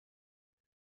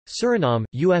Suriname,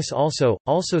 U.S. also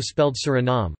spelled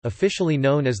Suriname, officially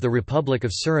known as the Republic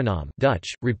of Suriname Dutch,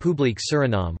 Republiek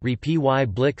Suriname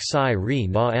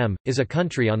is a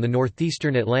country on the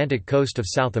northeastern Atlantic coast of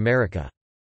South America.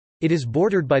 It is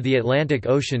bordered by the Atlantic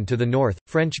Ocean to the north,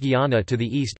 French Guiana to the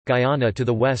east, Guyana to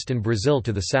the west and Brazil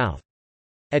to the south.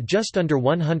 At just under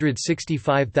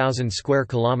 165,000 square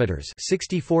kilometers,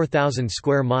 64,000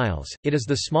 square miles, it is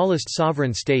the smallest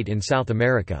sovereign state in South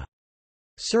America.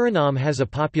 Suriname has a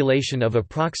population of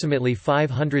approximately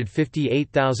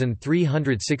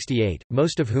 558,368,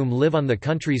 most of whom live on the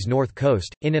country's north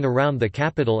coast, in and around the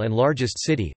capital and largest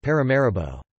city,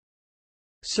 Paramaribo.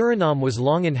 Suriname was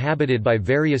long inhabited by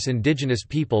various indigenous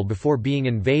people before being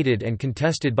invaded and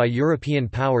contested by European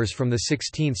powers from the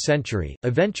 16th century,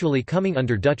 eventually coming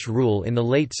under Dutch rule in the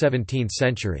late 17th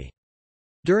century.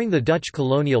 During the Dutch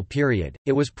colonial period,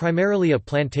 it was primarily a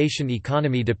plantation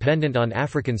economy dependent on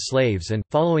African slaves and,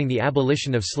 following the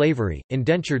abolition of slavery,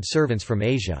 indentured servants from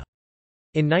Asia.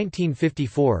 In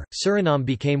 1954, Suriname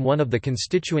became one of the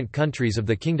constituent countries of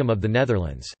the Kingdom of the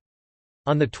Netherlands.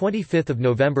 On 25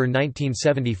 November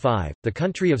 1975, the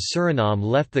country of Suriname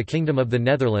left the Kingdom of the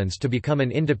Netherlands to become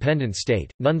an independent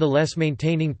state, nonetheless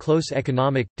maintaining close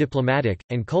economic, diplomatic,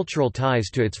 and cultural ties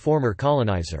to its former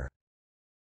colonizer.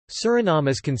 Suriname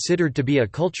is considered to be a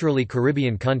culturally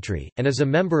Caribbean country, and is a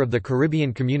member of the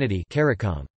Caribbean Community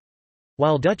CARICOM.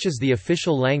 While Dutch is the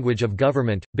official language of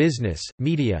government, business,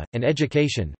 media, and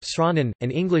education, Sranan,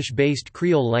 an English-based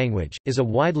Creole language, is a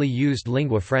widely used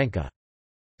lingua franca.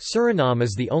 Suriname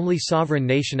is the only sovereign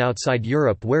nation outside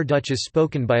Europe where Dutch is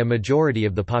spoken by a majority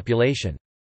of the population.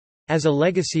 As a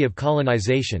legacy of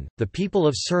colonization, the people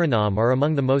of Suriname are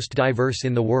among the most diverse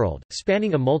in the world,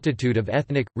 spanning a multitude of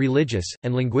ethnic, religious,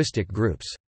 and linguistic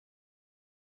groups.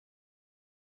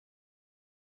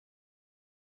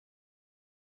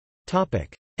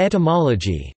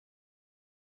 Etymology.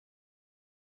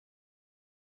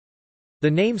 The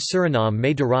name Suriname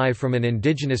may derive from an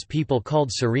indigenous people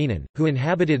called Suriname, who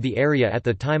inhabited the area at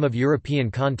the time of European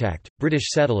contact,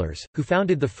 British settlers, who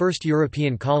founded the first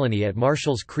European colony at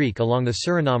Marshall's Creek along the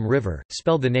Suriname River,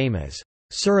 spelled the name as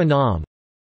Suriname.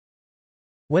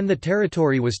 When the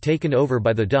territory was taken over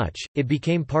by the Dutch, it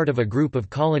became part of a group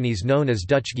of colonies known as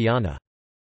Dutch Guiana.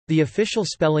 The official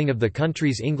spelling of the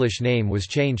country's English name was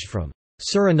changed from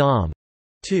Suriname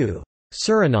to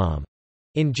Suriname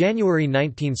in January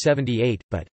 1978,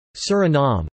 but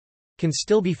Suriname can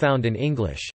still be found in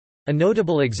English. A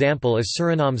notable example is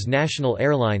Suriname's national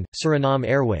airline, Suriname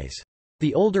Airways.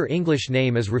 The older English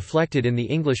name is reflected in the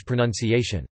English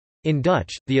pronunciation. In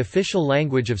Dutch, the official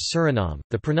language of Suriname,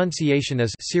 the pronunciation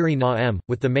is Suriname,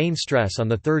 with the main stress on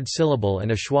the third syllable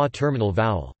and a schwa terminal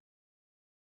vowel.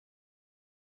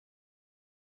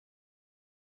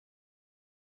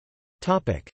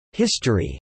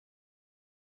 History.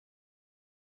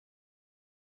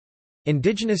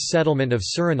 Indigenous settlement of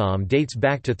Suriname dates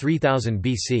back to 3000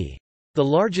 BC. The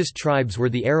largest tribes were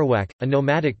the Arawak, a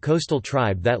nomadic coastal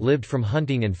tribe that lived from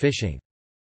hunting and fishing.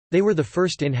 They were the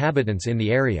first inhabitants in the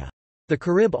area. The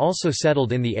Carib also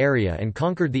settled in the area and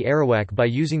conquered the Arawak by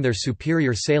using their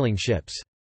superior sailing ships.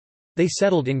 They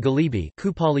settled in Galibi,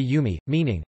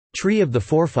 meaning, tree of the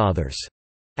forefathers,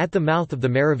 at the mouth of the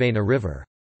Maravena River.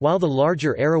 While the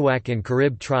larger Arawak and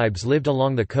Carib tribes lived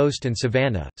along the coast and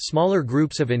savanna, smaller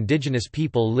groups of indigenous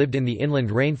people lived in the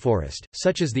inland rainforest,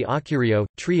 such as the Akurio,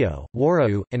 Trio,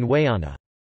 Warau, and Wayana.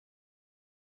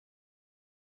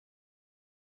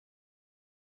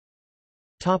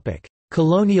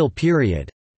 Colonial period.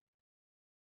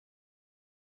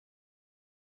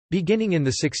 Beginning in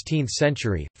the 16th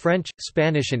century, French,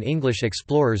 Spanish and English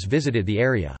explorers visited the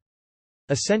area.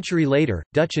 A century later,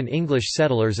 Dutch and English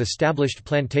settlers established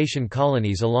plantation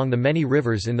colonies along the many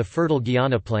rivers in the fertile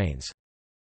Guiana plains.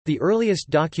 The earliest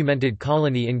documented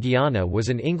colony in Guyana was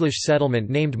an English settlement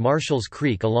named Marshall's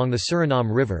Creek along the Suriname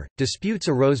River. Disputes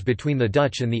arose between the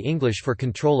Dutch and the English for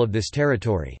control of this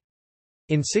territory.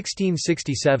 In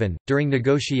 1667, during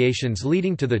negotiations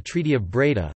leading to the Treaty of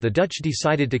Breda, the Dutch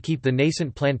decided to keep the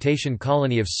nascent plantation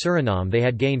colony of Suriname they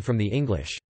had gained from the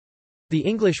English. The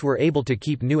English were able to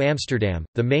keep New Amsterdam,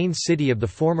 the main city of the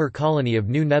former colony of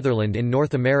New Netherland in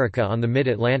North America on the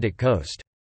mid-Atlantic coast.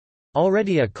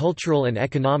 Already a cultural and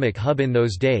economic hub in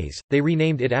those days, they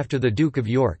renamed it after the Duke of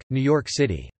York, New York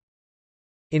City.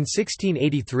 In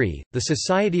 1683, the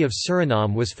Society of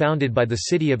Suriname was founded by the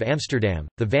city of Amsterdam,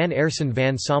 the Van Aersen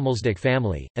van Sommelsdijk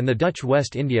family, and the Dutch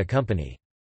West India Company.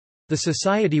 The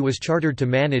society was chartered to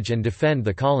manage and defend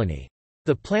the colony.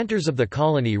 The planters of the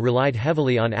colony relied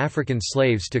heavily on African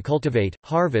slaves to cultivate,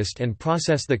 harvest and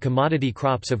process the commodity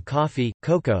crops of coffee,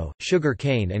 cocoa, sugar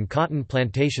cane and cotton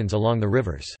plantations along the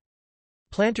rivers.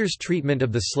 Planters' treatment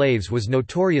of the slaves was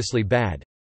notoriously bad.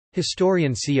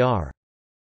 Historian C.R.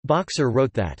 Boxer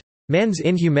wrote that, "Man's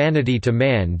inhumanity to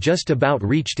man just about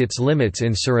reached its limits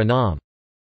in Suriname,"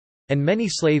 and many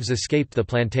slaves escaped the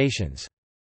plantations.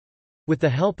 With the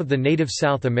help of the native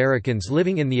South Americans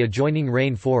living in the adjoining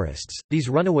rain forests, these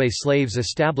runaway slaves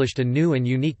established a new and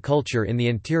unique culture in the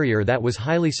interior that was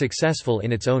highly successful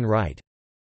in its own right.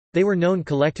 They were known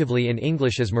collectively in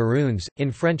English as Maroons,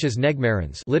 in French as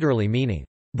Nègmarins, literally meaning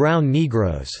brown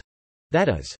Negroes, that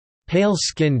is,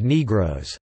 pale-skinned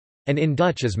Negroes, and in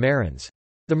Dutch as Marins.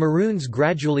 The Maroons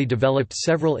gradually developed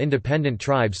several independent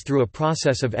tribes through a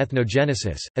process of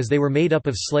ethnogenesis, as they were made up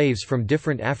of slaves from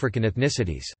different African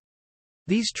ethnicities.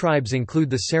 These tribes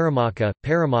include the Saramaka,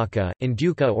 Paramaka,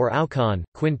 Nduka or Aukan,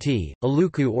 Quinti,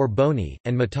 Aluku or Boni,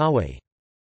 and Matawi.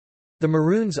 The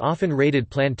Maroons often raided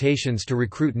plantations to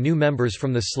recruit new members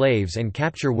from the slaves and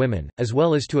capture women, as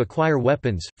well as to acquire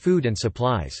weapons, food and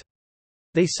supplies.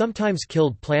 They sometimes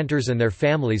killed planters and their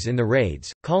families in the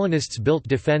raids. Colonists built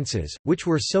defenses, which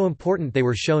were so important they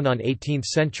were shown on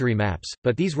 18th-century maps,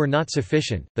 but these were not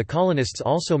sufficient. The colonists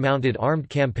also mounted armed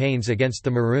campaigns against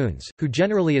the Maroons, who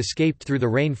generally escaped through the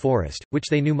rain forest, which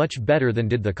they knew much better than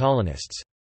did the colonists.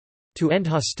 To end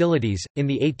hostilities, in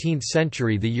the 18th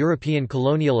century the European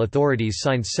colonial authorities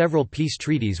signed several peace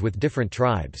treaties with different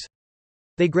tribes.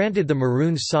 They granted the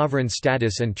Maroons sovereign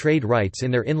status and trade rights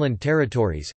in their inland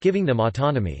territories, giving them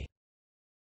autonomy.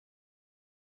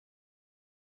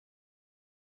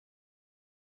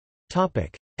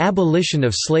 Abolition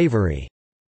of slavery.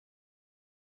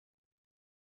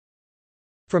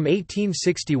 From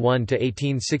 1861 to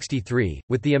 1863,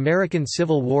 with the American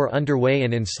Civil War underway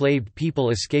and enslaved people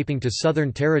escaping to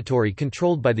Southern territory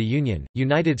controlled by the Union,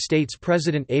 United States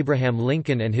President Abraham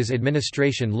Lincoln and his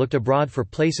administration looked abroad for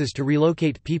places to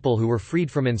relocate people who were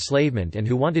freed from enslavement and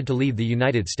who wanted to leave the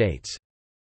United States.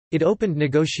 It opened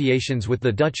negotiations with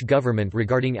the Dutch government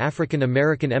regarding African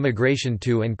American emigration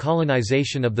to and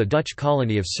colonization of the Dutch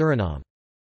colony of Suriname.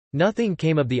 Nothing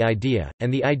came of the idea,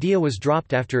 and the idea was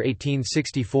dropped after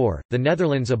 1864. The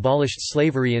Netherlands abolished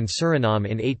slavery in Suriname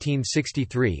in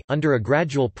 1863, under a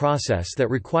gradual process that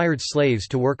required slaves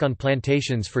to work on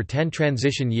plantations for 10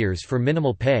 transition years for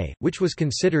minimal pay, which was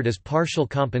considered as partial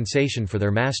compensation for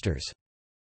their masters.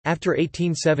 After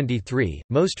 1873,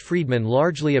 most freedmen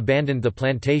largely abandoned the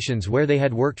plantations where they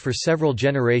had worked for several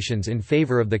generations in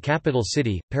favor of the capital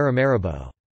city, Paramaribo.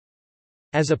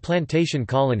 As a plantation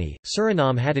colony,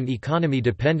 Suriname had an economy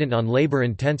dependent on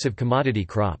labor-intensive commodity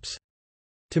crops.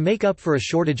 To make up for a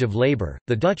shortage of labor,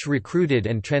 the Dutch recruited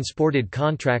and transported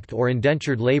contract or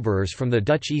indentured laborers from the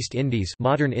Dutch East Indies,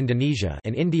 modern Indonesia,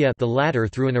 and India, the latter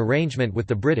through an arrangement with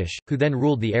the British, who then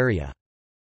ruled the area.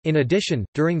 In addition,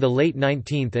 during the late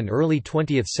 19th and early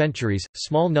 20th centuries,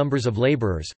 small numbers of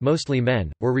laborers, mostly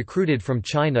men, were recruited from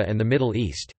China and the Middle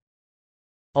East.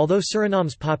 Although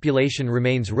Suriname's population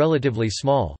remains relatively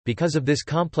small, because of this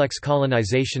complex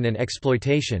colonization and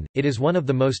exploitation, it is one of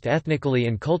the most ethnically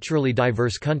and culturally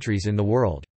diverse countries in the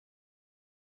world.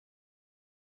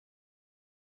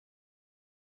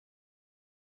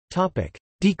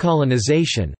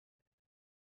 Decolonization.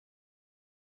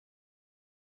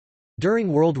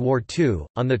 During World War II,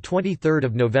 on 23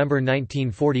 November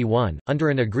 1941, under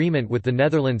an agreement with the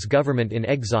Netherlands government in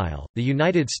exile, the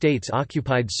United States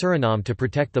occupied Suriname to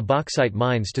protect the bauxite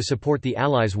mines to support the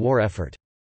Allies' war effort.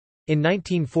 In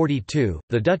 1942,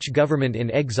 the Dutch government in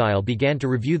exile began to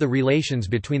review the relations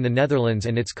between the Netherlands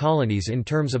and its colonies in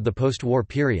terms of the post-war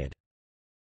period.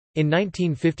 In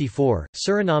 1954,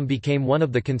 Suriname became one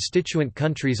of the constituent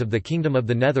countries of the Kingdom of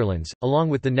the Netherlands, along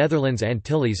with the Netherlands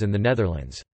Antilles and the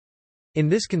Netherlands. In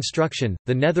this construction,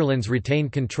 the Netherlands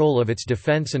retained control of its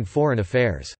defence and foreign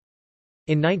affairs.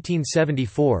 In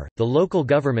 1974, the local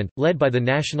government, led by the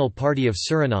National Party of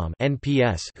Suriname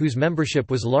 (NPS), whose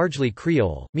membership was largely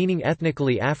Creole, meaning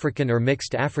ethnically African or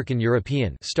mixed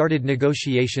African-European, started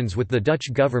negotiations with the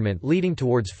Dutch government leading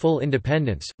towards full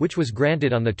independence, which was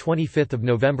granted on 25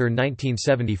 November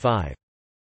 1975.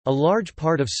 A large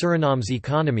part of Suriname's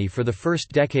economy for the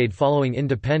first decade following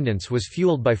independence was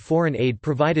fueled by foreign aid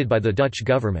provided by the Dutch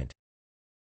government.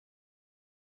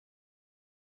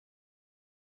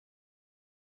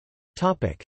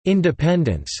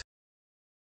 Independence.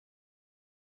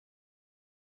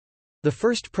 The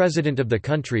first president of the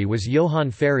country was Johan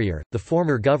Ferrier, the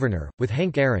former governor, with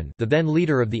Henk Aaron, the then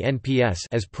leader of the NPS,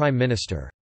 as prime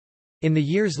minister. In the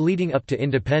years leading up to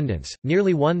independence,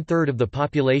 nearly one-third of the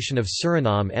population of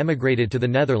Suriname emigrated to the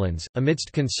Netherlands,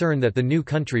 amidst concern that the new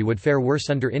country would fare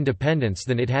worse under independence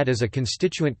than it had as a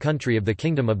constituent country of the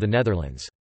Kingdom of the Netherlands.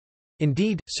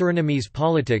 Indeed, Surinamese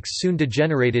politics soon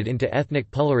degenerated into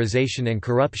ethnic polarization and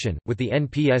corruption, with the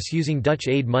NPS using Dutch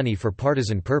aid money for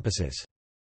partisan purposes.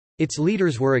 Its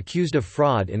leaders were accused of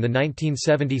fraud in the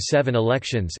 1977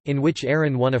 elections, in which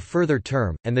Aaron won a further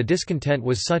term, and the discontent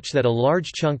was such that a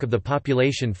large chunk of the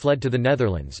population fled to the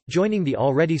Netherlands, joining the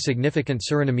already significant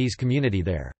Surinamese community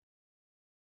there.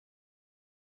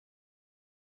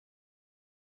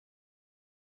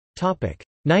 Topic: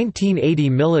 1980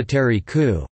 military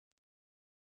coup.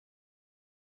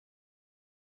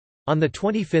 On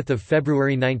 25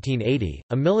 February 1980,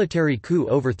 a military coup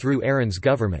overthrew Aaron's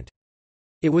government.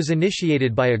 It was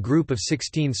initiated by a group of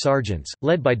 16 sergeants,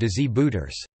 led by Desi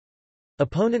Bouters.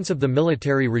 Opponents of the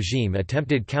military regime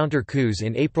attempted counter-coups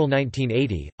in April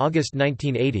 1980, August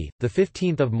 1980,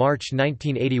 15 March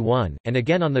 1981, and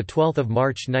again on 12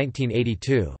 March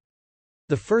 1982.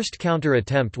 The first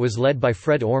counter-attempt was led by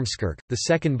Fred Ormskirk, the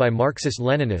second by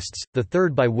Marxist-Leninists, the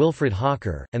third by Wilfred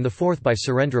Hawker, and the fourth by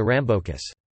Surendra Rambocus.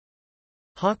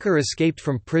 Hawker escaped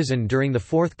from prison during the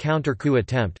fourth counter-coup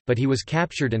attempt, but he was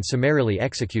captured and summarily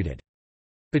executed.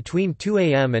 Between 2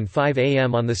 a.m. and 5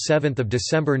 a.m. on 7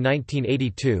 December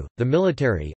 1982, the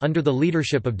military, under the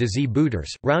leadership of Desi Bouters,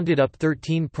 rounded up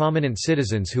 13 prominent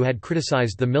citizens who had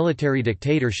criticized the military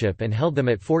dictatorship and held them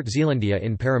at Fort Zeelandia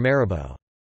in Paramaribo.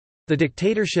 The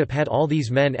dictatorship had all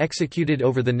these men executed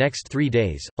over the next 3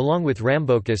 days, along with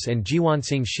Rambocus and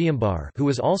Jiwansing Shiambar, who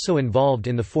was also involved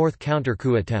in the fourth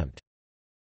counter-coup attempt.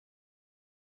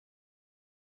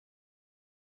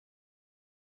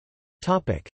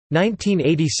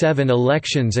 1987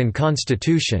 elections and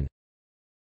constitution.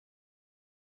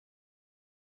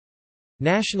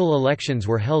 National elections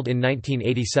were held in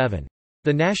 1987.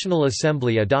 The National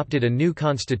Assembly adopted a new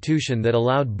constitution that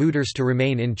allowed Bouters to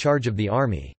remain in charge of the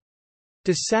army.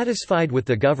 Dissatisfied with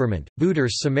the government,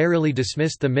 Bouters summarily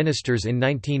dismissed the ministers in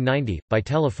 1990, by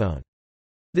telephone.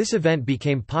 This event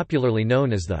became popularly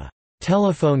known as the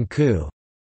telephone coup.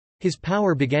 His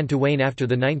power began to wane after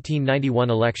the 1991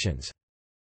 elections.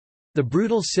 The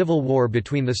brutal civil war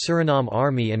between the Suriname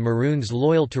Army and Maroons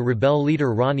loyal to rebel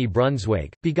leader Ronnie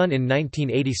Brunswijk, begun in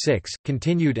 1986,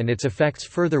 continued and its effects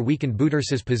further weakened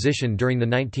Bouters's position during the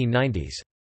 1990s.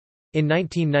 In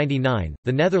 1999,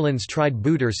 the Netherlands tried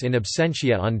Bouters in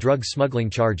absentia on drug smuggling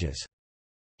charges.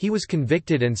 He was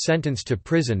convicted and sentenced to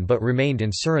prison but remained in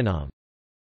Suriname.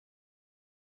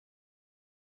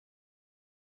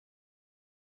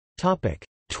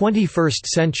 21st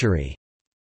century.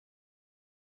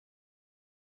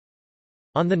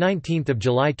 On 19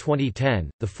 July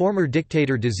 2010, the former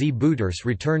dictator Desi Bouters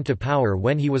returned to power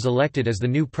when he was elected as the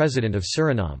new president of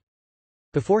Suriname.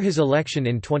 Before his election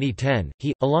in 2010,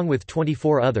 he, along with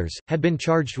 24 others, had been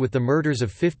charged with the murders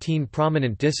of 15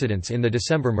 prominent dissidents in the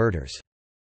December murders.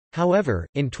 However,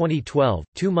 in 2012,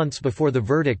 2 months before the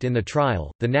verdict in the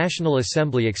trial, the National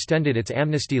Assembly extended its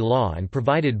amnesty law and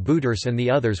provided Bouters and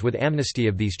the others with amnesty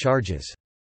of these charges.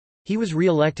 He was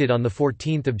re-elected on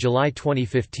 14 July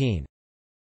 2015.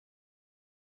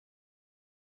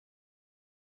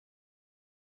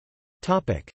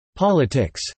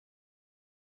 Politics.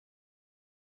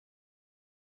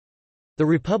 The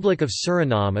Republic of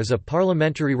Suriname is a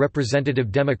parliamentary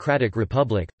representative democratic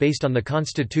republic, based on the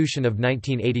Constitution of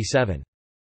 1987.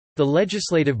 The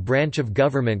legislative branch of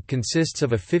government consists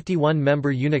of a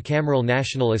 51-member unicameral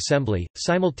National Assembly,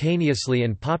 simultaneously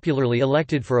and popularly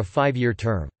elected for a 5-year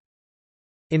term.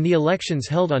 In the elections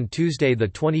held on Tuesday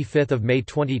 25 May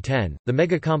 2010, the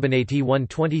Megacombinatie won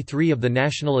 23 of the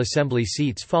National Assembly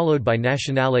seats, followed by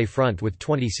Nationale Front with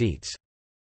 20 seats.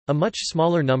 A much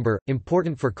smaller number,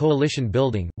 important for coalition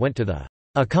building, went to the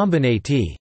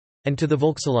Combinatie and to the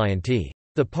Volksalliantie.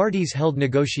 The parties held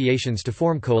negotiations to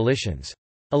form coalitions.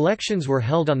 Elections were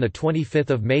held on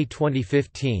 25 May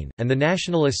 2015, and the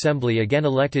National Assembly again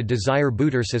elected Désir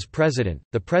Bouters as president.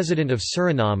 The President of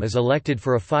Suriname is elected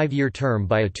for a 5-year term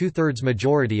by a 2/3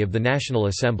 majority of the National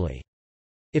Assembly.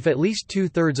 If at least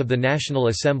 2/3 of the National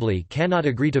Assembly cannot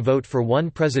agree to vote for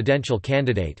one presidential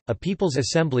candidate, a People's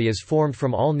Assembly is formed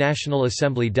from all National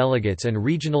Assembly delegates and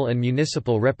regional and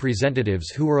municipal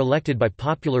representatives who were elected by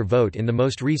popular vote in the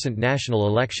most recent national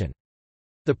election.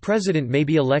 The president may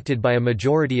be elected by a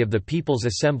majority of the People's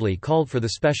Assembly called for the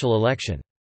special election.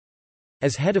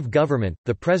 As head of government,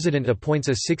 the president appoints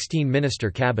a 16-minister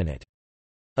cabinet.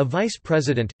 A vice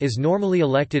president is normally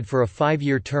elected for a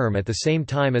 5-year term at the same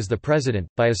time as the president,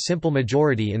 by a simple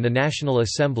majority in the National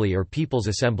Assembly or People's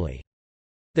Assembly.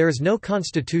 There is no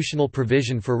constitutional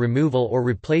provision for removal or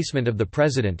replacement of the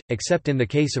president, except in the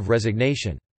case of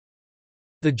resignation.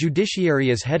 The judiciary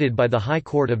is headed by the High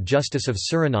Court of Justice of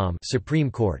Suriname,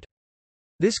 Supreme Court.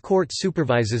 This court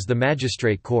supervises the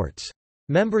magistrate courts.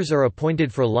 Members are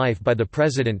appointed for life by the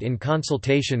President in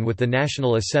consultation with the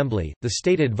National Assembly, the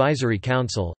State Advisory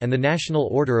Council, and the National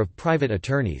Order of Private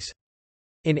Attorneys.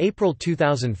 In April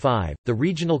 2005, the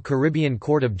Regional Caribbean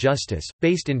Court of Justice,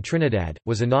 based in Trinidad,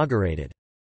 was inaugurated.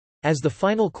 As the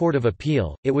final court of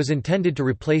appeal, it was intended to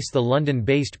replace the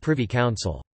London-based Privy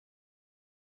Council.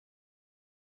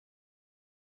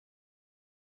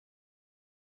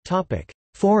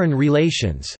 Foreign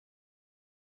relations.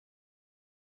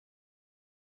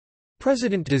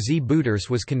 President Desi Bouterse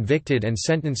was convicted and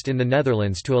sentenced in the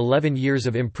Netherlands to 11 years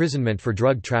of imprisonment for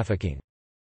drug trafficking.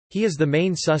 He is the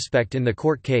main suspect in the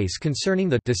court case concerning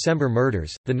the December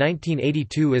murders, the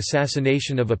 1982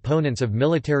 assassination of opponents of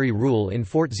military rule in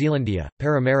Fort Zeelandia,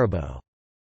 Paramaribo.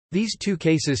 These two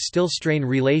cases still strain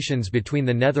relations between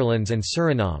the Netherlands and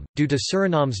Suriname. Due to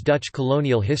Suriname's Dutch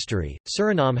colonial history,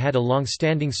 Suriname had a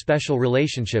long-standing special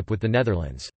relationship with the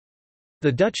Netherlands.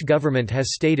 The Dutch government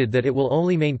has stated that it will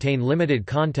only maintain limited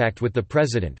contact with the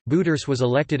president. Bouterse was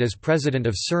elected as president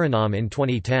of Suriname in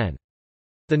 2010.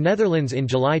 The Netherlands in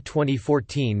July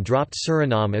 2014 dropped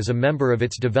Suriname as a member of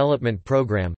its development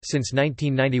program. Since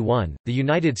 1991, the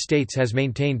United States has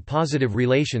maintained positive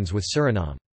relations with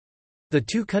Suriname. The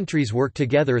two countries work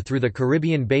together through the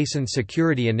Caribbean Basin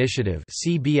Security Initiative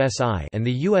 (CBSI) and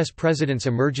the U.S. President's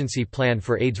Emergency Plan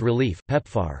for AIDS Relief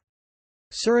 (PEPFAR).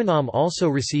 Suriname also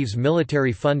receives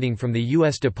military funding from the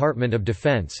U.S. Department of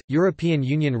Defense. European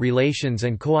Union relations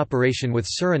and cooperation with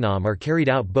Suriname are carried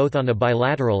out both on a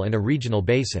bilateral and a regional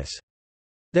basis.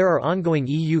 There are ongoing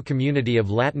EU Community of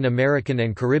Latin American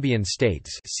and Caribbean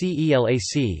States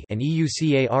and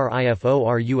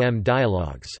EU-CARIFORUM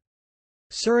dialogues.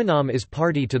 Suriname is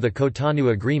party to the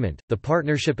Cotonou Agreement, the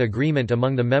partnership agreement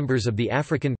among the members of the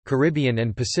African, Caribbean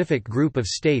and Pacific Group of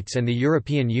States and the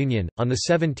European Union. On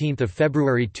 17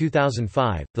 February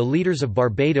 2005, the leaders of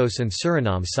Barbados and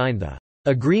Suriname signed the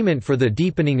Agreement for the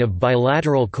Deepening of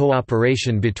Bilateral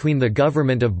Cooperation between the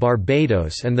Government of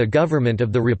Barbados and the Government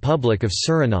of the Republic of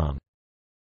Suriname.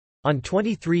 On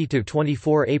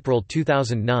 23–24 April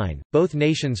 2009, both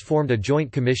nations formed a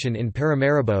joint commission in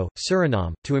Paramaribo,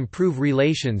 Suriname, to improve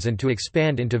relations and to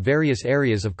expand into various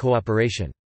areas of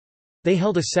cooperation. They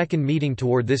held a second meeting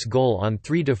toward this goal on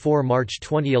 3–4 March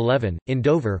 2011, in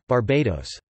Dover, Barbados.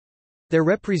 Their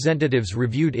representatives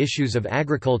reviewed issues of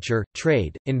agriculture,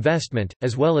 trade, investment,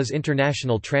 as well as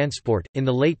international transport. In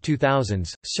the late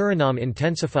 2000s, Suriname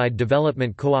intensified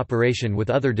development cooperation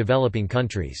with other developing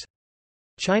countries.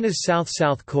 China's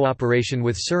South-South cooperation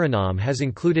with Suriname has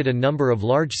included a number of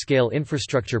large-scale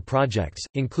infrastructure projects,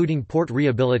 including port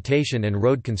rehabilitation and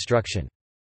road construction.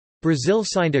 Brazil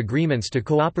signed agreements to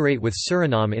cooperate with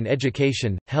Suriname in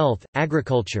education, health,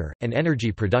 agriculture, and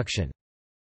energy production.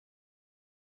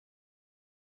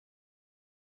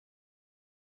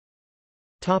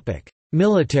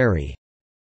 Military.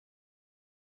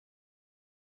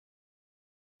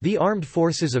 The armed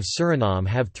forces of Suriname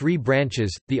have three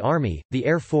branches, the Army, the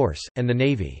Air Force, and the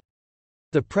Navy.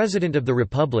 The President of the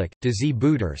Republic, Desi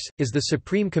Bouterse, is the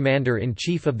Supreme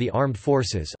Commander-in-Chief of the Armed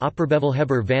Forces,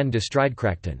 Opperbevelhebber van de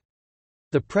Strijdkrachten.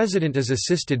 The President is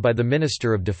assisted by the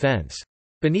Minister of Defense.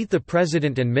 Beneath the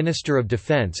President and Minister of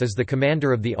Defense is the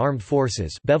Commander of the Armed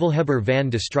Forces, Bevelhebber van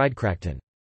de Strijdkrachten.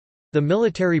 The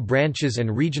military branches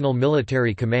and regional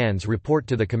military commands report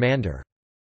to the Commander.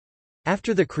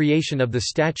 After the creation of the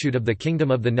Statute of the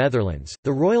Kingdom of the Netherlands,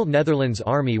 the Royal Netherlands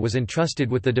Army was entrusted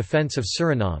with the defence of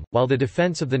Suriname, while the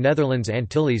defence of the Netherlands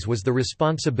Antilles was the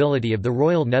responsibility of the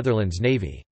Royal Netherlands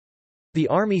Navy. The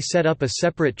Army set up a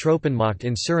separate Tropenmacht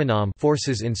in Suriname,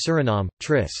 Forces in Suriname,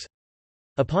 TRIS.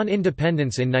 Upon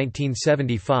independence in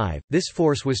 1975, this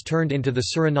force was turned into the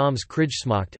Suriname's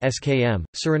Krijgsmacht (SKM),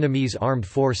 Surinamese Armed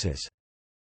Forces.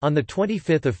 On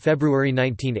 25 February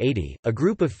 1980, a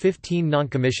group of 15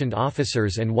 non-commissioned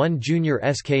officers and one junior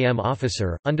SKM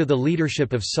officer, under the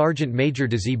leadership of Sergeant Major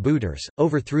Desi Bouterse,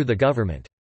 overthrew the government.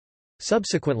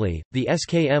 Subsequently, the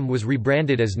SKM was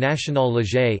rebranded as Nationale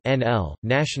Leger (NL),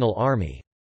 National Army.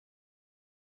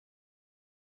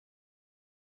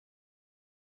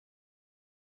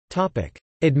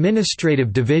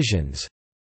 Administrative divisions.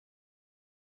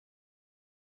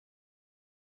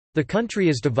 The country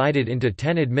is divided into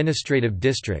 10 administrative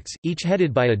districts, each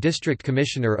headed by a district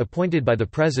commissioner appointed by the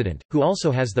president, who also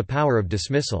has the power of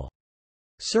dismissal.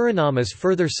 Suriname is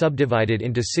further subdivided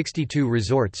into 62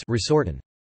 resorts resorten.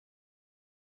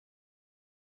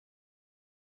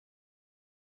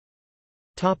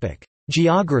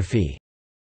 Geography.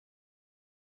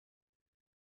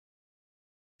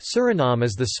 Suriname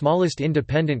is the smallest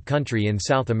independent country in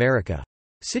South America.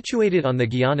 Situated on the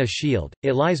Guiana Shield,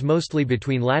 it lies mostly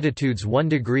between latitudes 1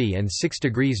 degree and 6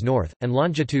 degrees north, and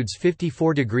longitudes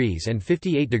 54 degrees and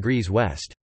 58 degrees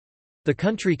west. The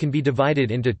country can be divided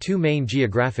into two main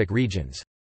geographic regions.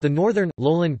 The northern,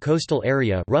 lowland coastal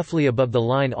area roughly above the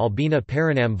line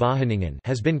Albina-Paranam-Wageningen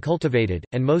has been cultivated,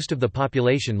 and most of the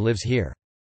population lives here.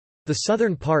 The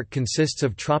southern part consists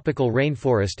of tropical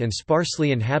rainforest and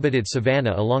sparsely inhabited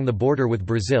savanna along the border with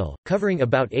Brazil, covering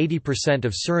about 80%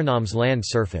 of Suriname's land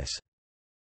surface.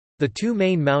 The two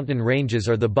main mountain ranges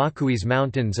are the Bakuis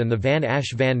Mountains and the Van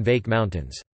Asch van Veek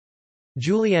Mountains.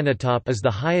 Julianatop is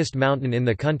the highest mountain in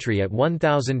the country at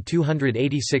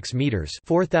 1,286 metres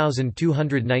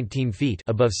 (4,219 feet)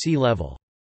 above sea level.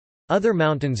 Other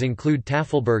mountains include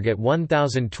Tafelberg at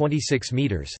 1,026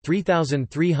 metres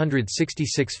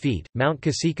 (3,366 feet), Mount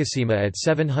Kasikasima at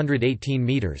 718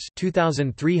 metres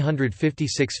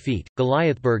 (2,356 feet),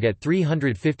 Goliathberg at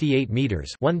 358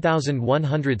 metres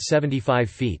 (1,175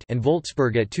 feet), and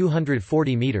Voltsberg at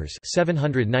 240 metres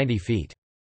 (790 feet).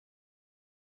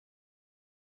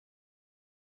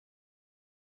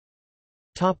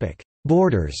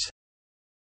 Borders.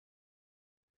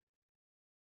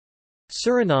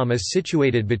 Suriname is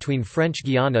situated between French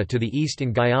Guiana to the east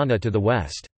and Guyana to the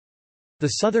west. The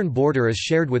southern border is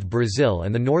shared with Brazil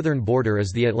and the northern border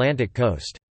is the Atlantic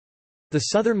coast. The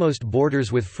southernmost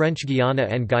borders with French Guiana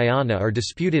and Guyana are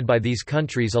disputed by these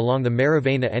countries along the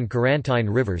Maravena and Corantine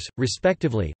rivers,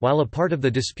 respectively, while a part of the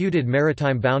disputed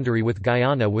maritime boundary with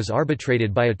Guyana was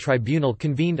arbitrated by a tribunal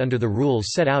convened under the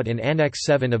rules set out in Annex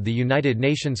 7 of the United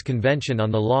Nations Convention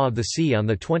on the Law of the Sea on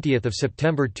 20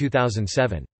 September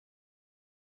 2007.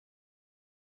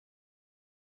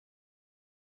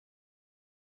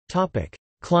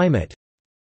 Climate.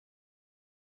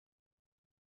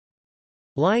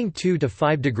 Lying 2 to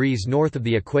 5 degrees north of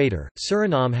the equator,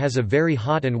 Suriname has a very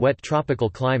hot and wet tropical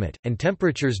climate, and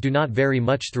temperatures do not vary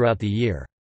much throughout the year.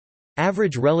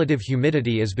 Average relative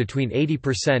humidity is between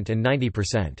 80% and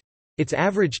 90%. Its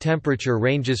average temperature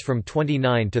ranges from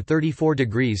 29 to 34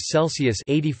 degrees Celsius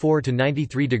 (84 to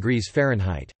 93 degrees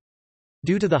Fahrenheit).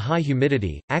 Due to the high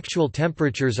humidity, actual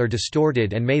temperatures are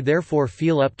distorted and may therefore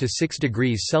feel up to 6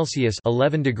 degrees Celsius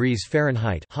 (11 degrees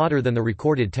Fahrenheit) hotter than the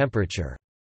recorded temperature.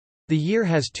 The year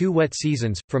has two wet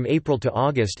seasons, from April to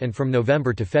August and from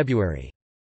November to February.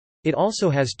 It also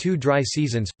has two dry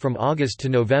seasons, from August to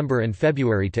November and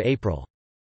February to April.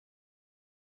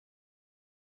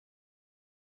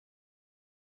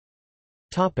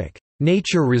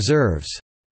 Nature reserves.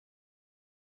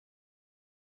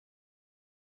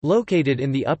 Located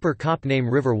in the upper Kopname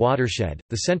River watershed,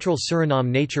 the Central Suriname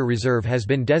Nature Reserve has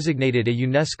been designated a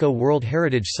UNESCO World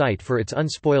Heritage Site for its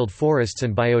unspoiled forests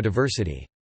and biodiversity.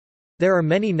 There are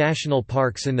many national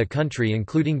parks in the country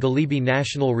including Galibi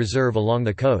National Reserve along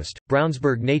the coast,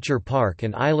 Brownsburg Nature Park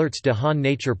and Eilerts de Haan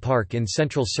Nature Park in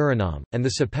central Suriname, and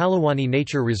the Sapalawani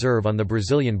Nature Reserve on the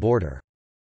Brazilian border.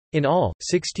 In all,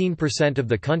 16% of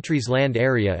the country's land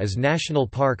area is national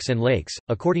parks and lakes,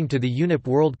 according to the UNEP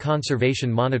World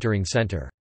Conservation Monitoring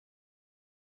Center.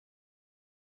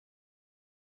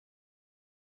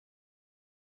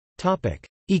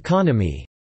 Economy.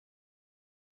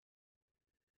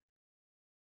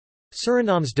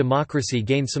 Suriname's democracy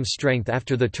gained some strength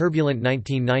after the turbulent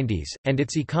 1990s, and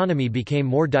its economy became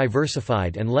more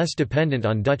diversified and less dependent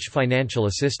on Dutch financial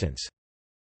assistance.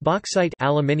 Bauxite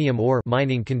aluminium ore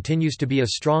mining continues to be a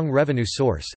strong revenue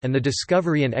source, and the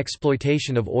discovery and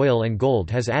exploitation of oil and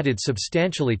gold has added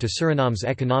substantially to Suriname's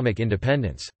economic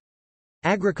independence.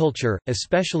 Agriculture,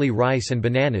 especially rice and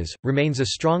bananas, remains a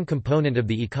strong component of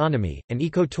the economy, and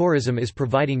ecotourism is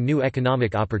providing new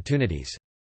economic opportunities.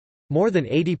 More than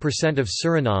 80% of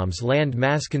Suriname's land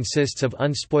mass consists of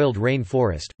unspoiled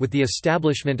rainforest. With the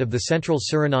establishment of the Central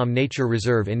Suriname Nature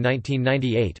Reserve in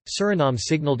 1998, Suriname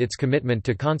signaled its commitment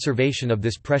to conservation of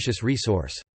this precious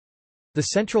resource. The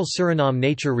Central Suriname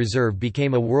Nature Reserve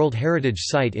became a World Heritage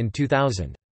Site in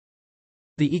 2000.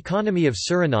 The economy of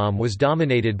Suriname was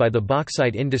dominated by the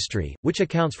bauxite industry, which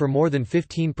accounts for more than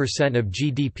 15% of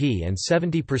GDP and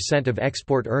 70% of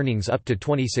export earnings up to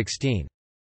 2016.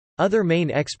 Other main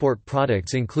export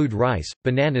products include rice,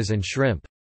 bananas and shrimp.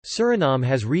 Suriname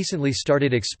has recently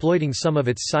started exploiting some of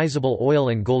its sizable oil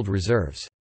and gold reserves.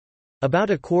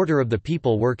 About a quarter of the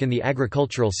people work in the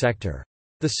agricultural sector.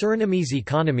 The Surinamese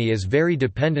economy is very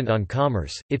dependent on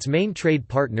commerce, its main trade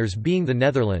partners being the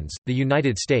Netherlands, the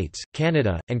United States,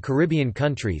 Canada, and Caribbean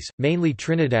countries, mainly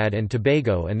Trinidad and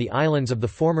Tobago and the islands of the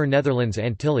former Netherlands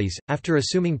Antilles. After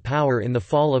assuming power in the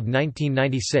fall of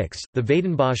 1996, the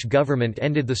Weidenbosch government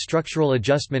ended the structural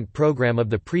adjustment program of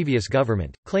the previous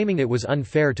government, claiming it was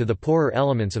unfair to the poorer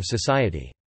elements of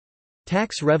society.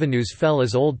 Tax revenues fell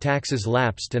as old taxes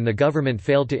lapsed and the government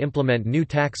failed to implement new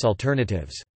tax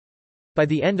alternatives. By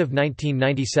the end of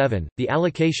 1997, the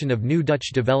allocation of new Dutch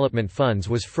development funds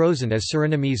was frozen as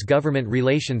Surinamese government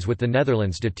relations with the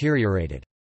Netherlands deteriorated.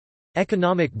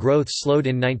 Economic growth slowed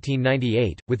in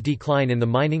 1998, with decline in the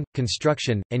mining,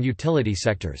 construction, and utility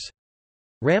sectors.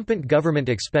 Rampant government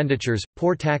expenditures,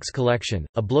 poor tax collection,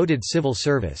 a bloated civil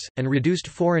service, and reduced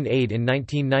foreign aid in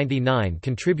 1999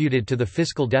 contributed to the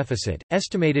fiscal deficit,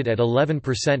 estimated at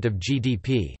 11% of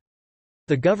GDP.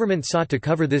 The government sought to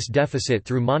cover this deficit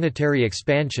through monetary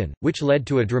expansion, which led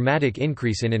to a dramatic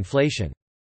increase in inflation.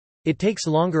 It takes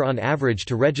longer on average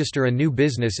to register a new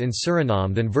business in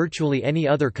Suriname than virtually any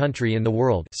other country in the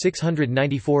world,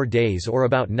 694 days or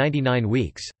about 99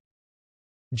 weeks.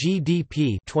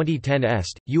 GDP 2010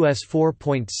 est, US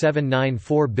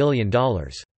 $4.794 billion.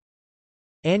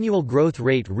 Annual growth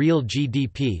rate real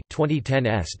GDP 2010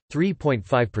 est,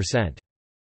 3.5%.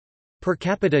 Per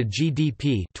capita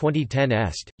GDP 2010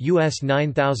 est, US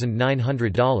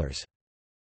 $9,900.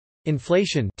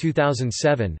 Inflation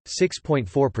 2007,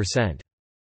 6.4%.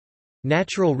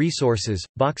 Natural resources,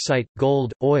 bauxite,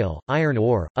 gold, oil, iron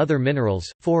ore, other minerals,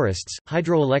 forests,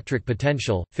 hydroelectric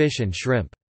potential, fish and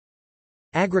shrimp.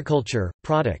 Agriculture,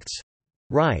 products.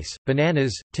 Rice,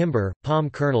 bananas, timber,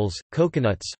 palm kernels,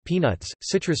 coconuts, peanuts,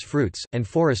 citrus fruits, and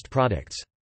forest products.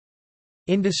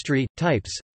 Industry,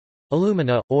 types.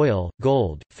 Alumina, oil,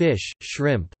 gold, fish,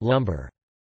 shrimp, lumber.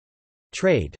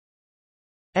 Trade.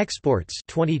 Exports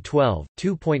 2012,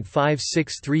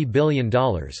 $2.563 billion,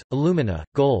 alumina,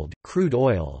 gold, crude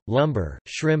oil, lumber,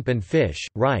 shrimp and fish,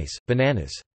 rice,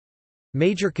 bananas.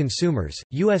 Major consumers,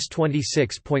 US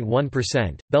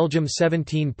 26.1%, Belgium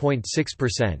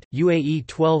 17.6%, UAE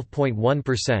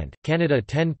 12.1%, Canada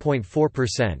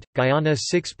 10.4%, Guyana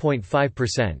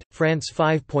 6.5%, France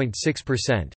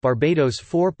 5.6%, Barbados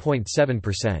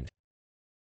 4.7%.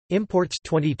 Imports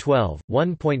 2012,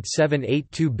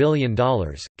 $1.782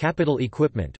 billion, capital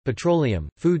equipment, petroleum,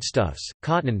 foodstuffs,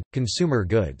 cotton, consumer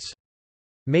goods.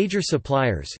 Major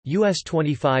suppliers, US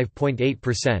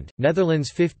 25.8%,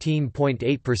 Netherlands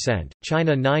 15.8%,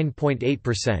 China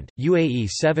 9.8%, UAE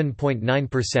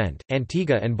 7.9%,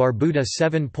 Antigua and Barbuda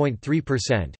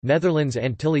 7.3%, Netherlands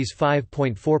Antilles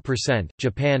 5.4%,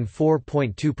 Japan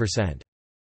 4.2%.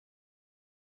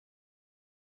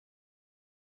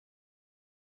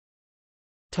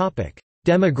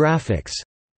 Demographics.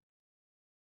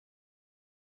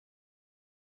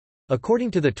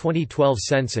 According to the 2012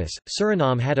 census,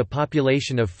 Suriname had a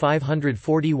population of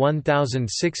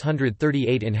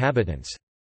 541,638 inhabitants.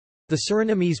 The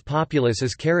Surinamese populace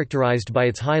is characterized by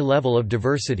its high level of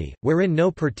diversity, wherein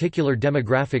no particular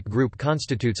demographic group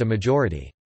constitutes a majority.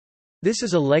 This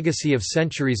is a legacy of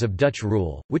centuries of Dutch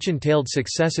rule, which entailed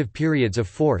successive periods of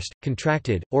forced,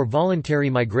 contracted, or voluntary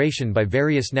migration by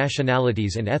various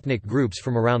nationalities and ethnic groups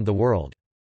from around the world.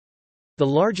 The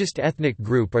largest ethnic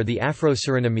group are the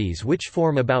Afro-Surinamese, which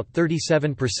form about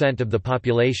 37% of the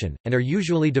population, and are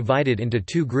usually divided into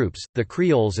two groups, the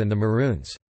Creoles and the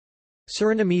Maroons.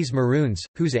 Surinamese Maroons,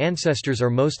 whose ancestors are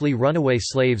mostly runaway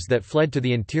slaves that fled to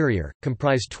the interior,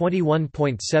 comprise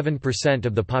 21.7%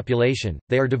 of the population.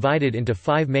 They are divided into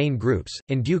five main groups: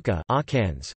 Induka,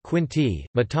 Akans, Quinti,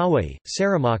 Matawi,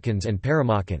 Saramakans and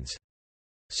Paramakans.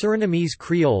 Surinamese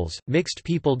Creoles, mixed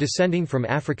people descending from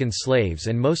African slaves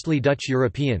and mostly Dutch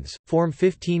Europeans, form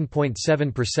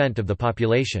 15.7% of the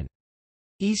population.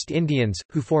 East Indians,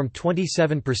 who form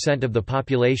 27% of the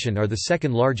population, are the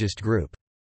second largest group.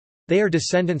 They are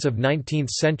descendants of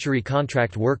 19th-century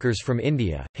contract workers from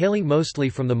India, hailing mostly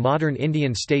from the modern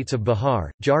Indian states of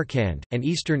Bihar, Jharkhand, and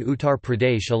eastern Uttar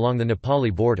Pradesh along the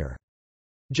Nepali border.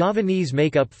 Javanese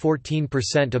make up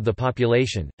 14% of the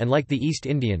population, and like the East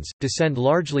Indians, descend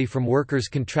largely from workers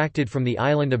contracted from the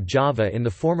island of Java in the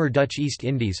former Dutch East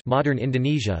Indies, modern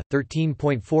Indonesia.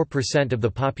 13.4% of the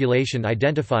population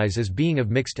identifies as being of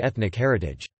mixed ethnic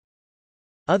heritage.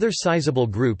 Other sizable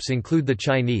groups include the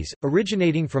Chinese,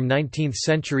 originating from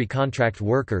 19th-century contract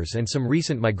workers and some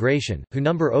recent migration, who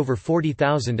number over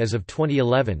 40,000 as of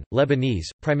 2011, Lebanese,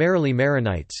 primarily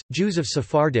Maronites, Jews of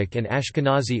Sephardic and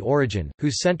Ashkenazi origin,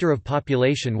 whose center of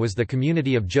population was the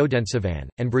community of Jodensavan,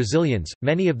 and Brazilians,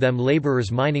 many of them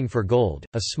laborers mining for gold.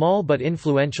 A small but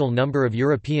influential number of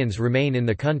Europeans remain in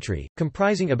the country,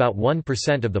 comprising about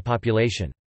 1% of the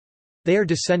population. They are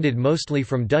descended mostly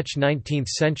from Dutch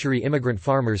 19th-century immigrant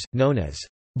farmers, known as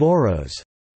Boros,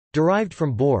 derived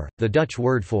from boer, the Dutch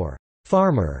word for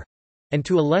farmer, and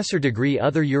to a lesser degree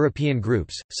other European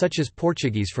groups, such as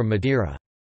Portuguese from Madeira.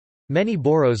 Many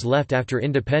Boros left after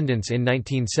independence in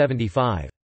 1975.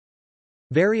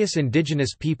 Various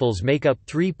indigenous peoples make up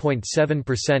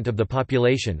 3.7% of the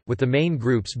population, with the main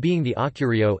groups being the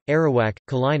Akurio, Arawak,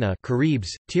 Kalina,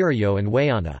 Caribs, Tirayo and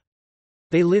Wayana.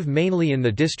 They live mainly in the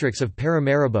districts of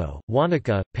Paramaribo,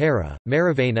 Wanaka, Para,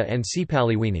 Maravena and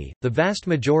Sipaliwini. The vast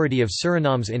majority of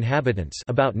Suriname's inhabitants,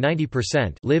 about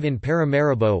 90%, live in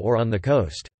Paramaribo or on the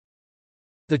coast.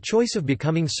 The choice of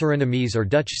becoming Surinamese or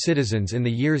Dutch citizens in the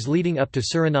years leading up to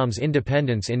Suriname's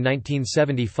independence in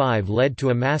 1975 led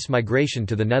to a mass migration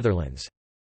to the Netherlands.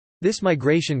 This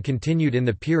migration continued in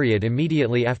the period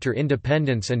immediately after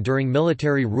independence and during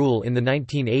military rule in the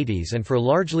 1980s and for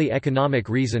largely economic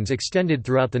reasons extended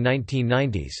throughout the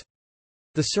 1990s.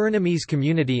 The Surinamese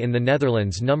community in the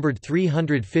Netherlands numbered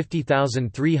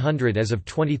 350,300 as of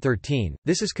 2013,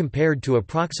 this is compared to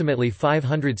approximately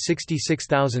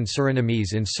 566,000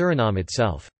 Surinamese in Suriname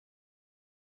itself.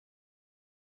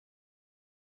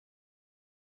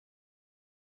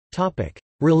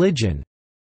 Religion.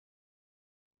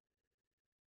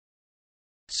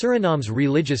 Suriname's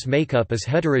religious makeup is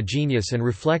heterogeneous and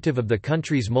reflective of the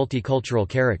country's multicultural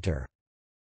character.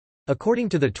 According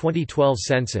to the 2012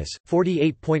 census,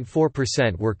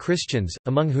 48.4% were Christians,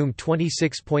 among whom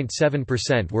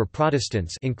 26.7% were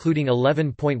Protestants including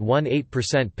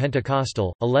 11.18%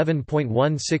 Pentecostal,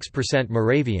 11.16%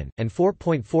 Moravian, and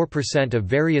 4.4% of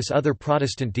various other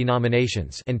Protestant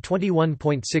denominations and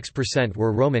 21.6%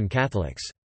 were Roman Catholics.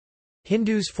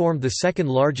 Hindus formed the second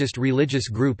largest religious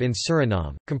group in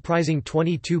Suriname, comprising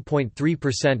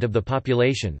 22.3% of the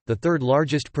population, the third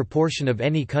largest proportion of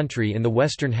any country in the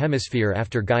Western Hemisphere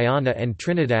after Guyana and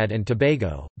Trinidad and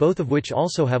Tobago, both of which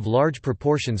also have large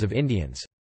proportions of Indians.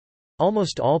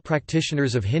 Almost all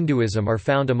practitioners of Hinduism are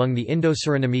found among the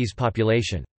Indo-Surinamese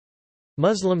population.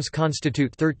 Muslims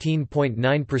constitute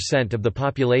 13.9% of the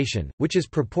population, which is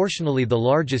proportionally the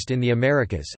largest in the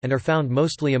Americas, and are found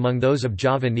mostly among those of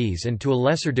Javanese and to a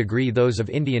lesser degree those of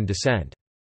Indian descent.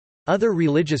 Other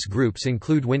religious groups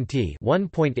include Winti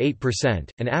 1.8%,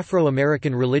 an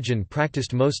Afro-American religion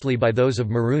practiced mostly by those of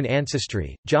Maroon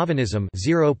ancestry, Javanism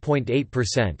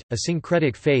 0.8%, a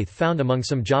syncretic faith found among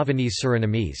some Javanese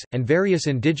Surinamese, and various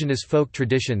indigenous folk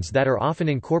traditions that are often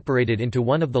incorporated into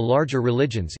one of the larger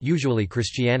religions, usually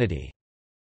Christianity.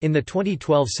 In the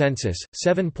 2012 census,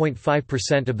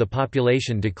 7.5% of the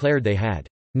population declared they had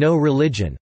no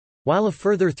religion, while a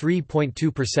further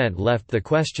 3.2% left the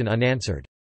question unanswered.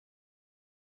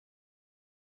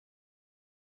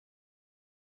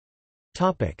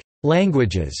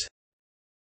 Languages.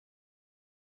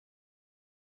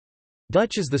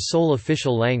 Dutch is the sole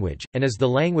official language, and is the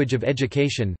language of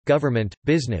education, government,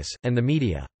 business, and the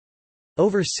media.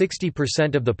 Over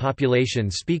 60% of the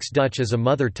population speaks Dutch as a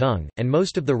mother tongue, and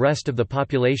most of the rest of the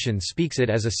population speaks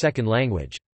it as a second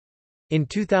language. In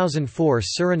 2004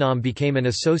 Suriname became an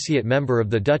associate member of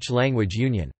the Dutch Language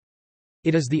Union.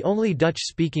 It is the only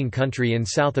Dutch-speaking country in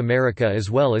South America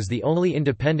as well as the only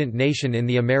independent nation in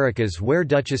the Americas where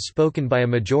Dutch is spoken by a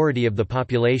majority of the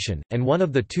population, and one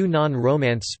of the two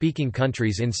non-Romance-speaking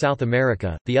countries in South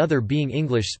America, the other being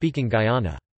English-speaking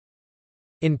Guyana.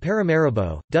 In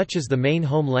Paramaribo, Dutch is the main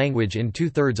home language in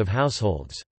two-thirds of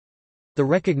households. The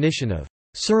recognition of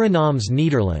Suriname's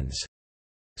Nederlands,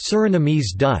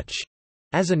 Surinamese Dutch,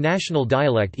 as a national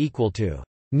dialect equal to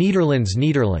Nederlands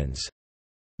Nederlands,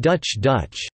 Dutch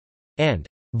Dutch, and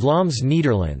Vlaams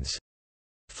Nederlands,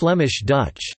 Flemish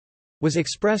Dutch, was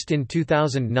expressed in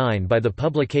 2009 by the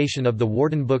publication of the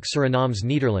Woordenboek Surinaams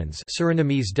Nederlands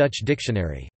Surinamese Dutch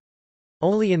Dictionary.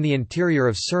 Only in the interior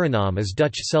of Suriname is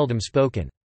Dutch seldom spoken.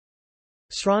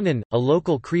 Sranan, a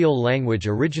local Creole language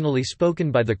originally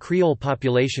spoken by the Creole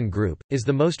population group, is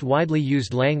the most widely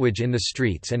used language in the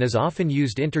streets and is often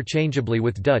used interchangeably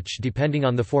with Dutch depending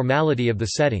on the formality of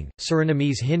the setting.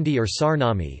 Surinamese Hindi or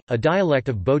Sarnami, a dialect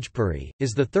of Bhojpuri,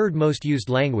 is the third most used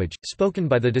language, spoken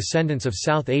by the descendants of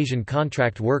South Asian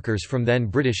contract workers from then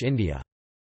British India.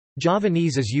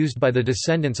 Javanese is used by the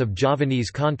descendants of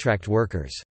Javanese contract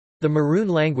workers. The Maroon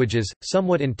languages,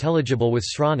 somewhat intelligible with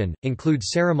Sranan, include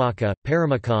Saramaka,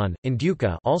 Paramakan,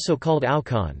 Induka also called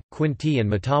Aukan, Quinti and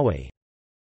Matawi.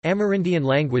 Amerindian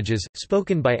languages,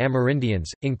 spoken by Amerindians,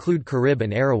 include Carib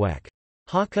and Arawak.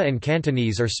 Hakka and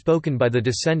Cantonese are spoken by the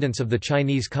descendants of the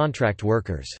Chinese contract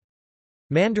workers.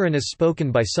 Mandarin is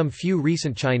spoken by some few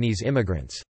recent Chinese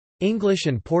immigrants. English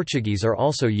and Portuguese are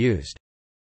also used.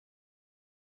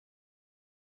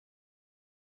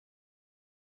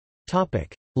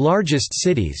 Largest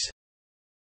cities.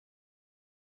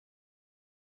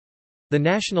 The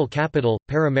national capital,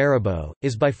 Paramaribo,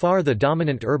 is by far the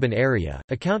dominant urban area,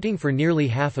 accounting for nearly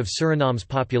half of Suriname's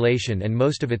population and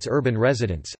most of its urban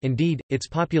residents. Indeed, its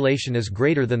population is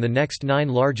greater than the next 9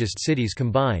 largest cities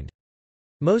combined.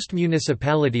 Most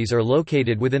municipalities are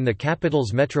located within the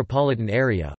capital's metropolitan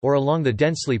area, or along the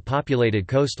densely populated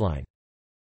coastline.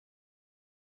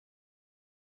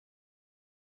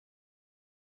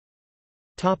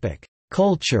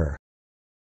 Culture.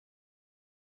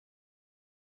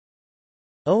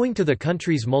 Owing to the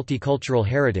country's multicultural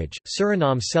heritage,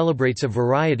 Suriname celebrates a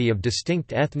variety of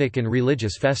distinct ethnic and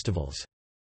religious festivals.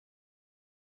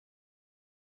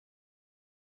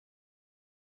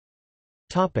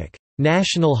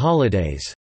 National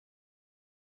holidays.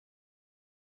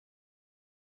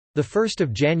 The 1st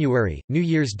of January, New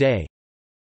Year's Day.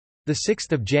 The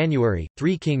 6th of January,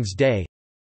 Three Kings Day.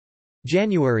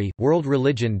 January, World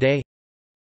Religion Day.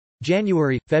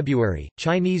 January, February,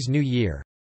 Chinese New Year.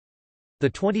 The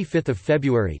 25th of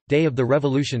February, Day of the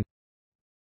Revolution.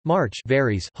 March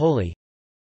varies, Holy.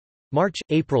 March,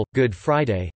 April, Good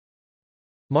Friday.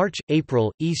 March,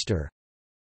 April, Easter.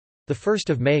 The 1st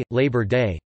of May, Labor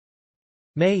Day.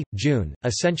 May, June,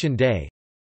 Ascension Day.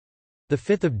 The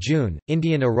 5th of June,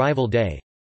 Indian Arrival Day.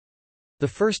 The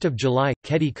 1st of July,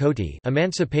 Keti Koti,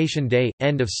 Emancipation Day,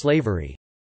 End of Slavery.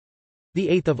 The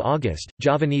 8th of August,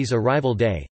 Javanese Arrival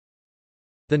Day.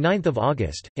 The 9th of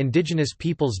August, Indigenous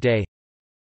Peoples Day.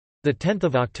 The 10th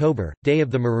of October, Day of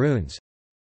the Maroons.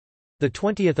 The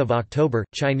 20th of October,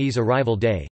 Chinese Arrival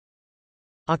Day.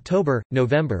 October,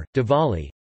 November, Diwali.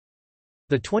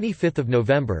 The 25th of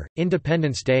November,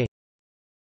 Independence Day.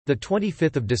 The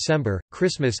 25th of December,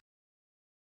 Christmas.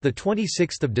 The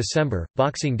 26th of December,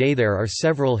 Boxing Day. There are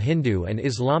several Hindu and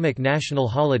Islamic national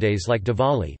holidays like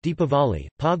Diwali, Deepavali,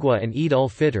 Pagwa and Eid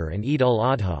ul-Fitr and Eid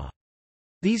ul-Adha.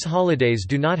 These holidays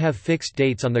do not have fixed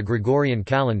dates on the Gregorian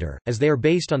calendar, as they are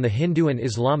based on the Hindu and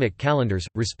Islamic calendars,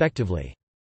 respectively.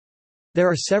 There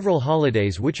are several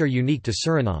holidays which are unique to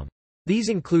Suriname. These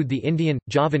include the Indian,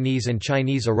 Javanese and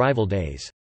Chinese arrival days.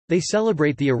 They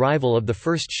celebrate the arrival of the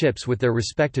first ships with their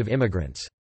respective immigrants.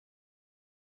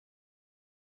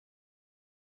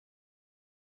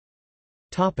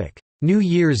 New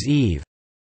Year's Eve.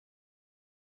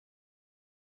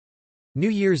 New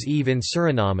Year's Eve in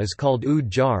Suriname is called Oud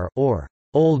Jaar, or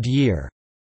Old Year.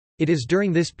 It is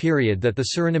during this period that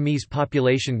the Surinamese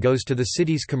population goes to the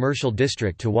city's commercial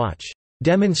district to watch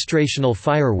demonstrational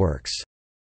fireworks.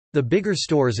 The bigger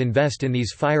stores invest in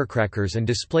these firecrackers and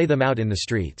display them out in the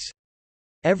streets.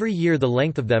 Every year the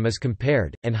length of them is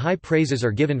compared, and high praises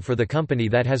are given for the company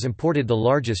that has imported the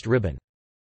largest ribbon.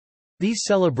 These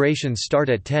celebrations start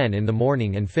at 10 in the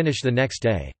morning and finish the next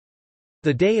day.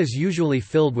 The day is usually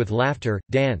filled with laughter,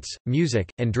 dance,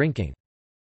 music, and drinking.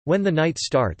 When the night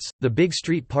starts, the big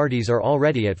street parties are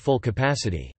already at full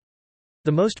capacity.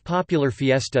 The most popular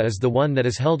fiesta is the one that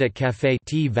is held at Café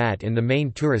T Vat in the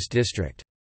main tourist district.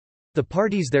 The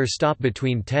parties there stop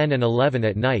between 10 and 11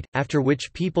 at night, after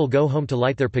which people go home to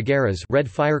light their pageras, red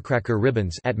firecracker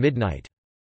ribbons, at midnight.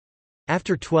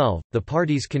 After 12, the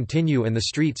parties continue and the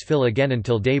streets fill again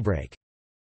until daybreak.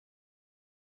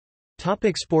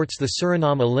 Sports. The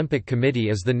Suriname Olympic Committee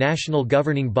is the national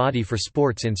governing body for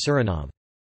sports in Suriname.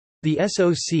 The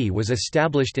SOC was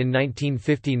established in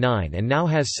 1959 and now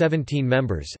has 17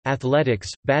 members: athletics,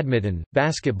 badminton,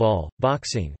 basketball,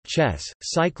 boxing, chess,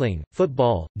 cycling,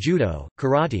 football, judo,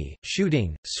 karate,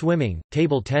 shooting, swimming,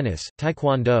 table tennis,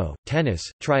 taekwondo, tennis,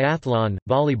 triathlon,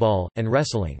 volleyball, and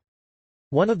wrestling.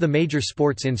 One of the major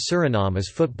sports in Suriname is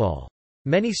football.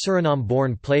 Many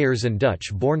Suriname-born players and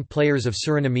Dutch-born players of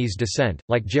Surinamese descent,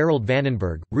 like Gerald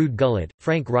Vandenberg, Ruud Gullit,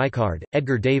 Frank Rijkaard,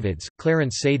 Edgar Davids,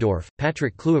 Clarence Seedorf,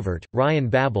 Patrick Kluivert, Ryan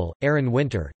Babel, Aaron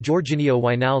Winter, Jorginho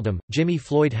Wijnaldum, Jimmy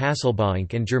Floyd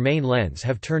Hasselbaink and Jermaine Lens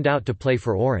have turned out to play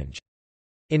for Orange.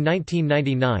 In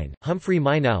 1999, Humphrey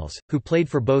Mijnals, who played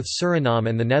for both Suriname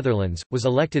and the Netherlands, was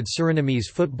elected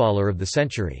Surinamese Footballer of the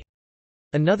Century.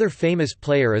 Another famous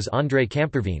player is André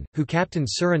Camperveen, who captained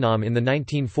Suriname in the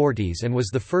 1940s and was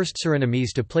the first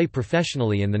Surinamese to play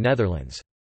professionally in the Netherlands.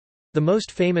 The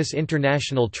most famous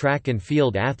international track and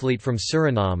field athlete from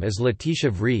Suriname is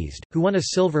Letitia Vriesd, who won a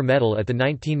silver medal at the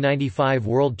 1995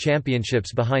 World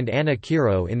Championships behind Anna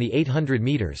Kiro in the 800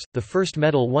 meters, the first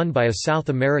medal won by a South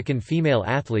American female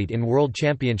athlete in World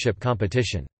Championship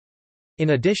competition. In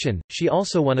addition, she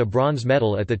also won a bronze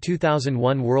medal at the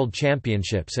 2001 World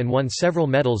Championships and won several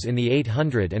medals in the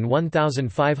 800 and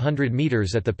 1,500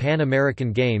 meters at the Pan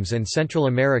American Games and Central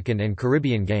American and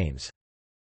Caribbean Games.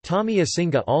 Tommy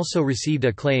Asinga also received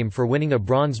acclaim for winning a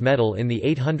bronze medal in the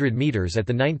 800 meters at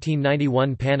the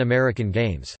 1991 Pan American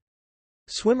Games.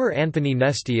 Swimmer Anthony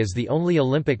Nesty is the only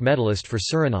Olympic medalist for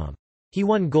Suriname. He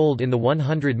won gold in the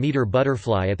 100-meter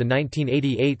butterfly at the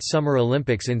 1988 Summer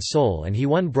Olympics in Seoul, and he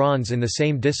won bronze in the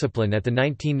same discipline at the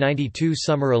 1992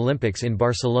 Summer Olympics in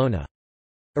Barcelona.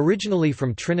 Originally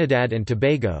from Trinidad and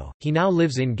Tobago, he now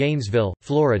lives in Gainesville,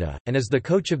 Florida, and is the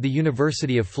coach of the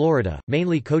University of Florida,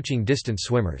 mainly coaching distance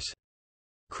swimmers.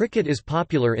 Cricket is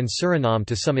popular in Suriname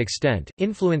to some extent,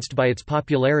 influenced by its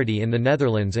popularity in the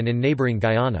Netherlands and in neighbouring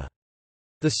Guyana.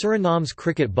 The Suriname's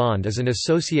Cricket Bond is an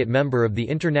associate member of the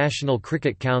International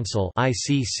Cricket Council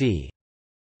 (ICC).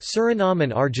 Suriname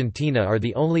and Argentina are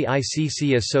the only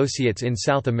ICC associates in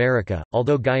South America,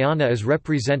 although Guyana is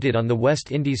represented on the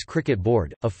West Indies Cricket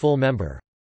Board, a full member.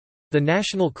 The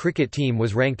national cricket team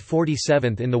was ranked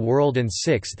 47th in the world and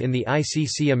 6th in the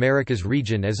ICC Americas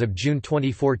region as of June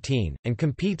 2014, and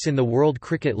competes in the World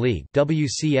Cricket League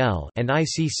 (WCL) and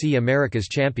ICC Americas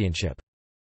Championship.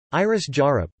 Iris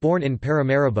Jarup, born in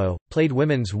Paramaribo, played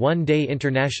women's one-day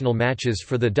international matches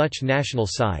for the Dutch national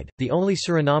side, the only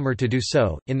Surinamer to do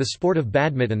so. In the sport of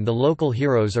badminton, the local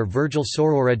heroes are Virgil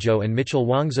Sororejo and Mitchell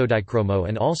Wangzodikromo,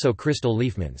 and also Crystal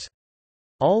Liefmans.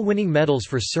 All winning medals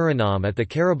for Suriname at the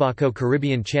Carabaco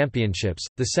Caribbean Championships,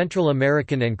 the Central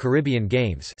American and Caribbean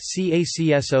Games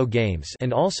 (CACSO Games),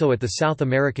 and also at the South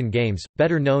American Games,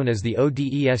 better known as the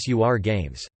ODESUR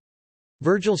Games.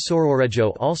 Virgil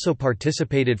Sororejo also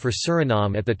participated for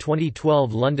Suriname at the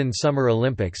 2012 London Summer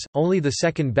Olympics, only the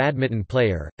second badminton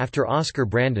player, after Oscar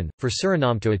Brandon, for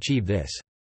Suriname to achieve this.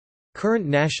 Current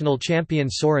national champion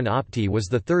Soren Opti was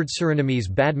the third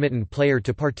Surinamese badminton player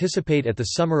to participate at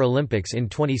the Summer Olympics in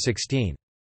 2016.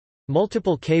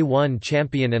 Multiple K1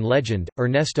 champion and legend,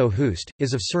 Ernesto Hoost,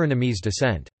 is of Surinamese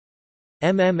descent.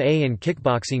 MMA and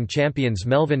kickboxing champions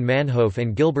Melvin Manhoef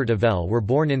and Gilbert Avell were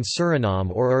born in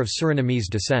Suriname or are of Surinamese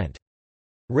descent.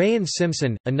 Rayan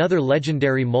Simpson, another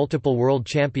legendary multiple world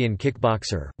champion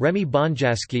kickboxer, Remy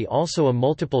Bonjasky, also a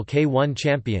multiple K1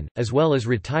 champion, as well as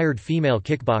retired female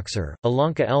kickboxer,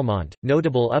 Alanka Elmont,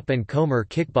 notable up-and-comer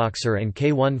kickboxer and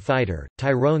K1 fighter,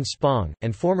 Tyrone Spong,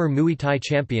 and former Muay Thai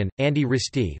champion, Andy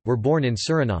Risti, were born in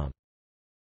Suriname.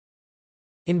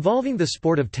 Involving the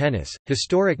sport of tennis,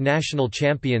 historic national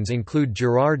champions include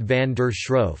Gerard van der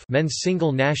Schroef, men's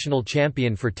single national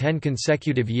champion for 10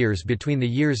 consecutive years between the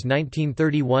years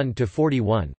 1931 to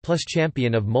 41, plus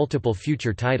champion of multiple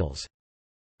future titles.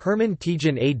 Herman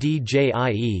Tejan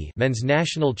Adjie, men's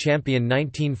national champion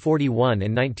 1941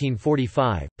 and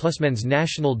 1945, plus men's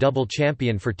national double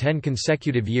champion for 10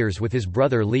 consecutive years with his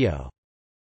brother Leo.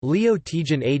 Leo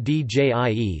Tejan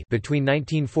Adjie, between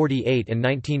 1948 and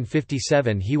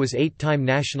 1957 he was 8-time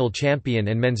national champion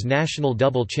and men's national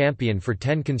double champion for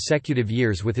 10 consecutive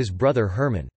years with his brother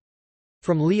Herman.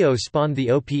 From Leo spawned the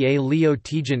OPA Leo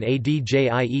Tejan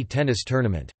Adjie tennis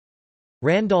tournament.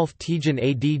 Randolph Tejan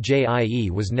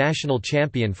Adjie was national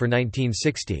champion for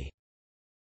 1960.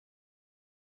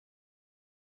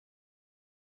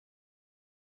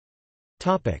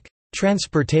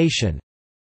 Transportation.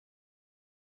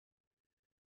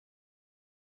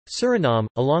 Suriname,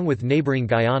 along with neighboring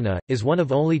Guyana, is one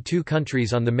of only two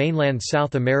countries on the mainland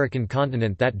South American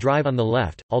continent that drive on the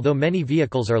left, although many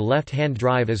vehicles are left-hand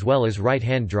drive as well as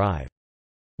right-hand drive.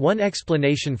 One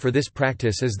explanation for this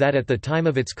practice is that at the time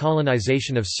of its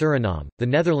colonization of Suriname, the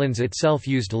Netherlands itself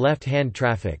used left-hand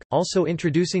traffic, also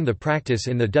introducing the practice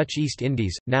in the Dutch East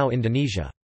Indies, now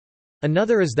Indonesia.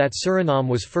 Another is that Suriname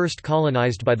was first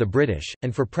colonized by the British,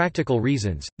 and for practical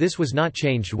reasons, this was not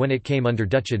changed when it came under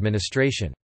Dutch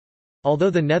administration.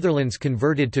 Although the Netherlands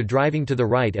converted to driving to the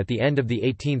right at the end of the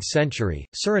 18th century,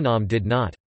 Suriname did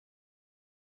not.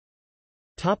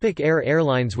 Air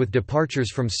airlines with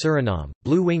departures from Suriname: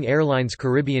 Blue Wing Airlines,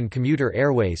 Caribbean Commuter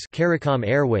Airways, CARICOM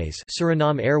Airways,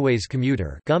 Suriname Airways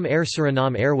Commuter, GUM Air,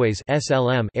 Suriname Airways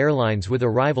 (SLM) airlines with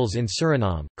arrivals in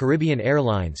Suriname, Caribbean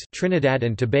Airlines, Trinidad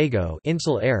and Tobago,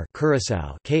 Insel Air,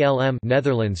 Curaçao, KLM,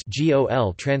 Netherlands,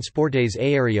 GOL Transportes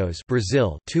Aéreos,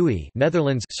 Brazil, TUI,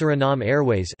 Netherlands, Suriname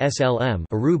Airways (SLM),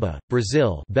 Aruba,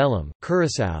 Brazil, Belém,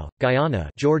 Curaçao,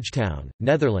 Guyana, Georgetown,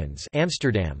 Netherlands,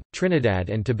 Amsterdam, Trinidad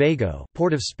and Tobago, Port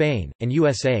Port of Spain, and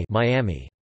USA Miami.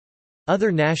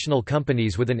 Other national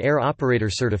companies with an air operator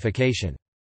certification.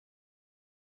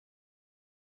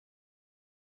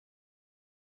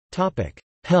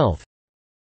 Health.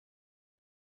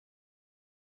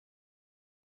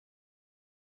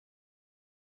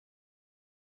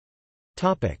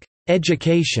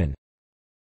 Education.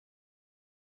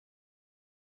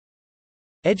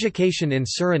 Education in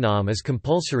Suriname is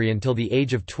compulsory until the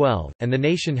age of 12, and the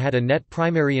nation had a net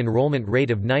primary enrollment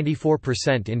rate of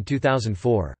 94% in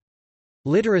 2004.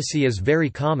 Literacy is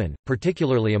very common,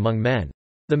 particularly among men.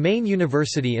 The main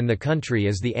university in the country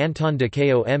is the Anton de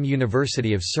Kom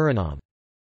University of Suriname.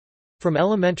 From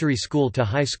elementary school to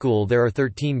high school there are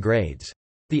 13 grades.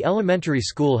 The elementary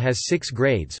school has 6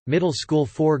 grades, middle school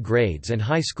 4 grades and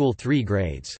high school 3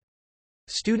 grades.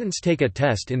 Students take a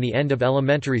test in the end of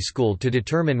elementary school to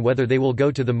determine whether they will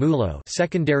go to the MULO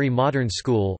secondary modern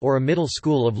school or a middle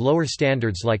school of lower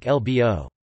standards like LBO.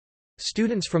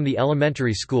 Students from the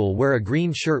elementary school wear a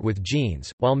green shirt with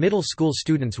jeans, while middle school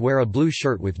students wear a blue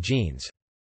shirt with jeans.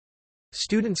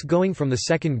 Students going from the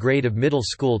second grade of middle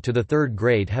school to the third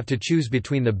grade have to choose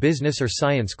between the business or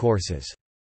science courses.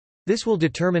 This will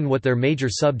determine what their major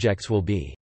subjects will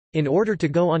be. In order to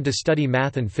go on to study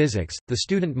math and physics, the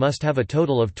student must have a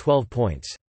total of 12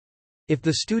 points. If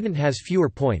the student has fewer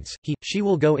points, she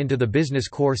will go into the business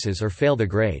courses or fail the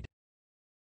grade.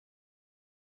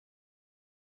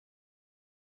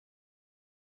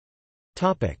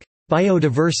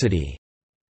 Biodiversity.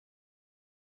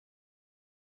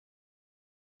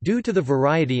 Due to the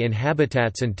variety in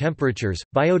habitats and temperatures,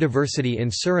 biodiversity in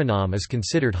Suriname is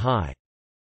considered high.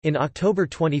 In October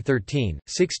 2013,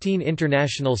 16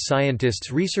 international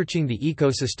scientists researching the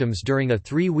ecosystems during a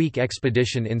 3-week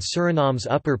expedition in Suriname's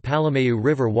upper Palomayu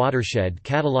River watershed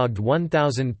catalogued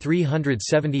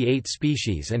 1,378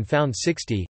 species and found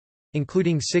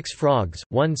 60—including 6 frogs,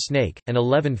 1 snake, and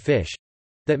 11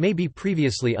 fish—that may be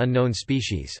previously unknown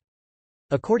species.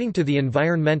 According to the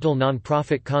environmental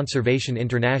non-profit Conservation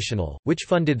International, which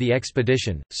funded the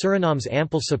expedition, Suriname's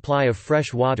ample supply of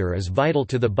fresh water is vital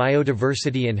to the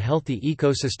biodiversity and healthy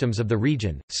ecosystems of the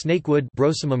region. Snakewood,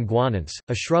 Brosimum guanense,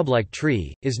 a shrub-like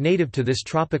tree, is native to this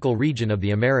tropical region of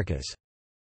the Americas.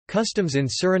 Customs in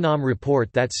Suriname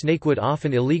report that snakewood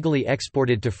often illegally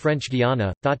exported to French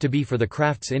Guiana, thought to be for the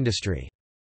crafts industry.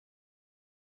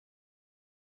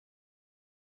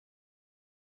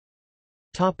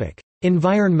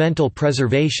 Environmental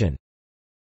preservation.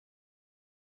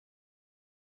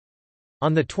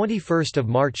 On 21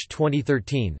 March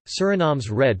 2013,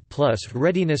 Suriname's REDD+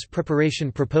 Readiness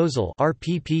Preparation Proposal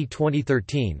 (RPP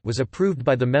 2013) was approved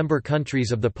by the member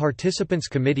countries of the Participants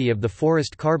Committee of the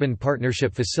Forest Carbon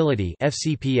Partnership Facility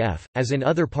 (FCPF). As in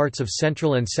other parts of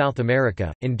Central and South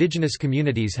America, indigenous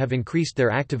communities have increased their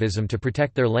activism to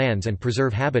protect their lands and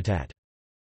preserve habitat.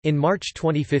 In March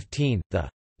 2015, the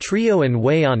Trio and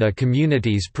Wayana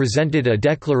communities presented a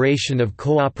declaration of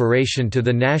cooperation to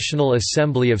the National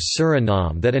Assembly of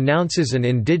Suriname that announces an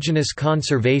indigenous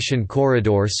conservation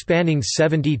corridor spanning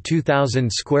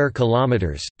 72,000 square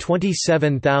kilometers,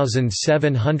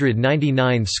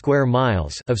 27,799 square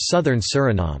miles of southern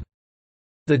Suriname.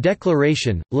 The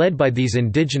declaration, led by these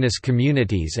indigenous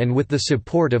communities and with the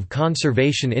support of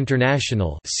Conservation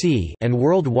International and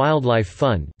World Wildlife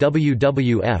Fund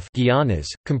 (WWF) Guianas,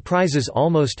 comprises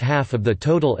almost half of the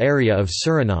total area of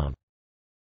Suriname.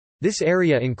 This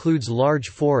area includes large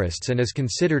forests and is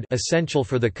considered essential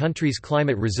for the country's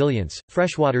climate resilience,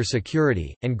 freshwater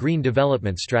security, and green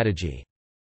development strategy.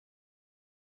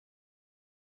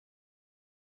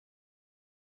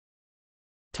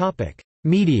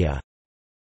 Media.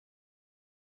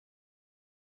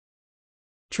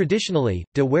 Traditionally,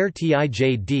 De Waar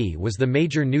Tjd was the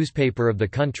major newspaper of the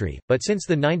country, but since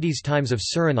the 90s Times of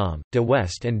Suriname, De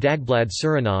West and Dagblad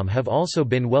Suriname have also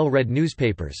been well-read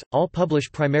newspapers, all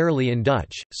publish primarily in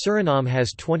Dutch. Suriname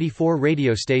has 24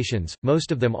 radio stations,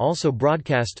 most of them also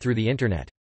broadcast through the Internet.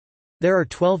 There are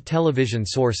 12 television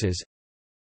sources: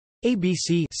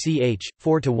 ABC CH,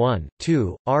 4-1,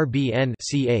 2, RBN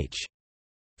CH.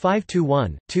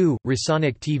 521, 2,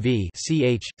 Rasonic TV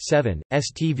CH, 7,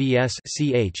 STVS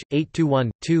CH, 821,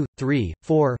 2, 3,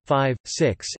 4, 5,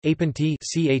 6, Apanti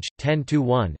CH,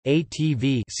 1021,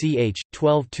 ATV CH,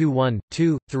 1221,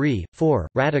 2, 3, 4,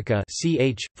 Radica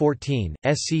CH, 14,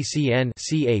 SCCN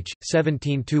CH,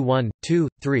 1721, 2,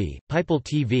 3, People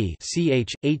TV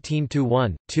CH,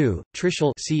 1821, 2,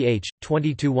 Trishul CH,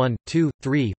 2221, 2,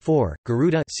 3, 4,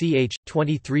 Garuda CH,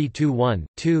 2321,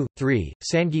 2, 3,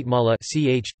 Sangeetmala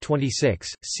CH, 26,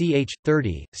 CH,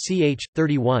 30, CH,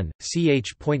 31,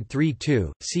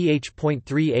 CH.32,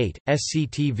 CH.38,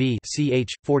 SCTV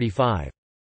CH, 45.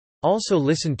 Also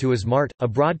listened to as Mart, a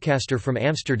broadcaster from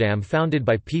Amsterdam founded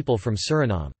by people from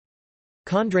Suriname.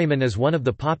 Kondraman is one of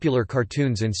the popular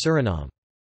cartoons in Suriname.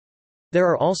 There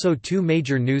are also two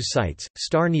major news sites,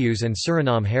 Starnews and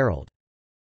Suriname Herald.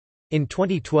 In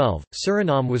 2012,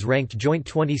 Suriname was ranked joint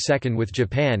 22nd with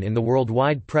Japan in the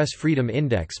Worldwide Press Freedom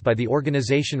Index by the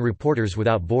organization Reporters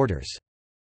Without Borders.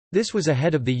 This was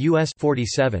ahead of the US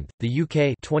 47th, the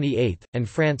UK 28th, and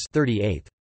France 38th.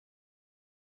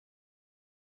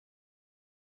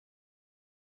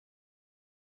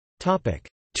 Topic: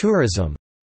 Tourism.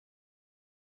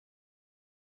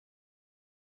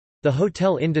 The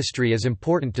hotel industry is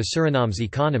important to Suriname's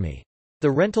economy. The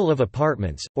rental of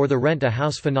apartments, or the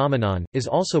rent-a-house phenomenon, is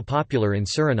also popular in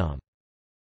Suriname.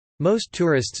 Most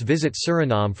tourists visit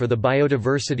Suriname for the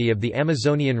biodiversity of the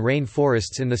Amazonian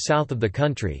rain-forests in the south of the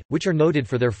country, which are noted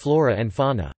for their flora and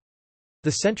fauna.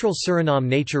 The Central Suriname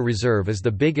Nature Reserve is the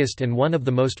biggest and one of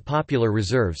the most popular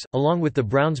reserves, along with the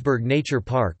Brownsburg Nature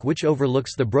Park which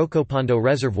overlooks the Brokopondo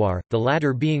Reservoir, the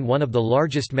latter being one of the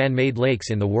largest man-made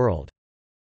lakes in the world.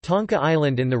 Tonka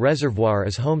Island in the reservoir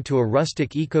is home to a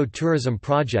rustic eco-tourism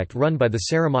project run by the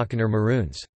Saramaccaner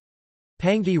Maroons.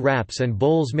 Pangi wraps and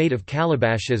bowls made of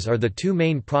calabashes are the two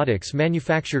main products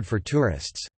manufactured for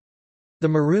tourists. The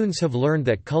Maroons have learned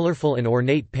that colorful and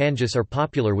ornate panjas are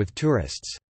popular with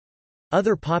tourists.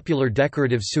 Other popular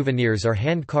decorative souvenirs are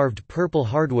hand-carved purple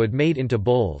hardwood made into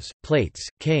bowls, plates,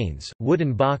 canes,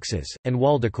 wooden boxes, and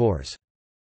wall decors.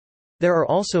 There are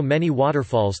also many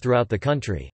waterfalls throughout the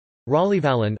country.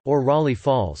 Raleighvallen, or Raleigh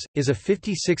Falls, is a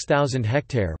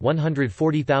 56,000-hectare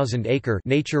 (140,000-acre)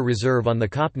 nature reserve on the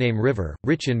Kopname River,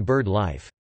 rich in bird life.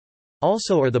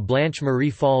 Also are the Blanche Marie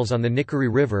Falls on the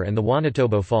Nickerie River and the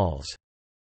Wanatobo Falls.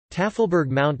 Tafelberg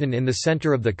Mountain in the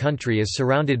center of the country is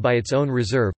surrounded by its own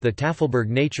reserve, the Tafelberg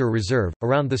Nature Reserve,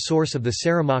 around the source of the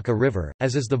Saramacca River,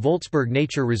 as is the Voltsberg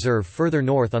Nature Reserve further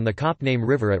north on the Kopname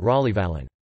River at Raleighvallen.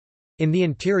 In the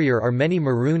interior are many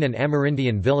Maroon and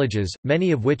Amerindian villages,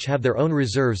 many of which have their own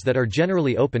reserves that are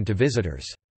generally open to visitors.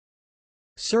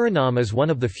 Suriname is one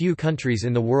of the few countries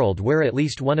in the world where at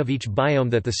least one of each biome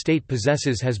that the state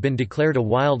possesses has been declared a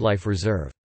wildlife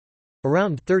reserve.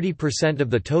 Around 30% of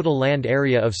the total land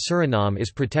area of Suriname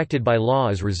is protected by law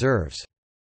as reserves.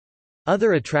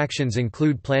 Other attractions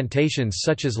include plantations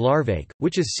such as Larvake,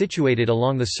 which is situated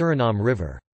along the Suriname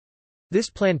River. This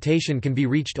plantation can be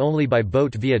reached only by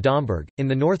boat via Domburg, in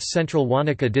the north-central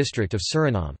Wanaka district of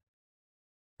Suriname.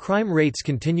 Crime rates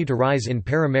continue to rise in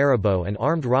Paramaribo and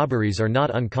armed robberies are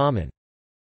not uncommon.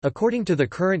 According to the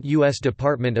current U.S.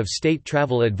 Department of State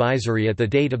Travel Advisory at the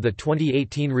date of the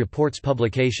 2018 report's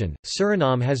publication,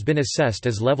 Suriname has been assessed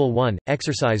as Level 1,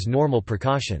 exercise normal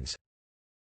precautions.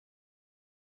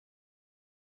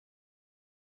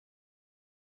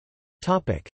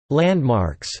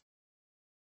 Landmarks.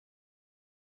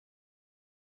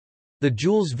 The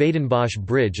Jules Weidenbosch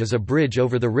Bridge is a bridge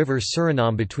over the river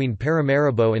Suriname between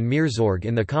Paramaribo and Meerzorg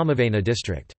in the Commovena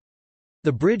district.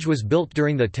 The bridge was built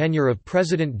during the tenure of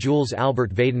President Jules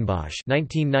Albert Weidenbosch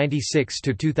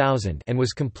 (1996–2000) and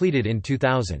was completed in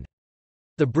 2000.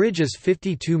 The bridge is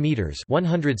 52 meters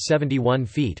 (171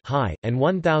 feet) high and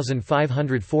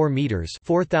 1,504 meters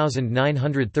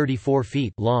 (4,934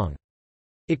 feet) long.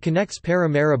 It connects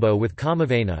Paramaribo with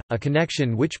Commovena, a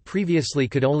connection which previously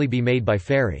could only be made by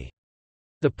ferry.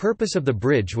 The purpose of the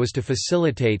bridge was to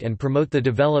facilitate and promote the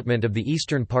development of the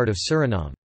eastern part of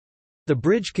Suriname. The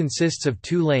bridge consists of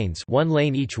 2 lanes, 1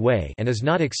 lane each way, and is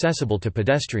not accessible to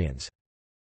pedestrians.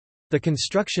 The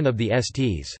construction of the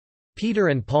St. Peter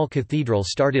and Paul Cathedral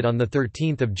started on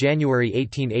 13 January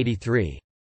 1883.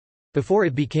 Before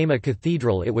it became a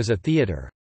cathedral it was a theatre.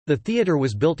 The theatre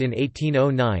was built in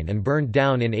 1809 and burned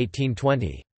down in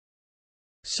 1820.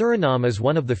 Suriname is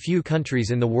one of the few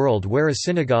countries in the world where a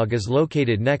synagogue is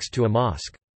located next to a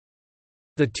mosque.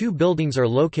 The two buildings are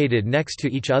located next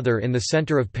to each other in the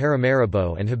center of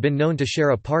Paramaribo and have been known to share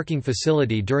a parking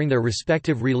facility during their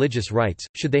respective religious rites,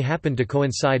 should they happen to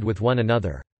coincide with one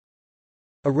another.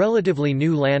 A relatively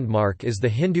new landmark is the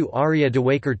Hindu Arya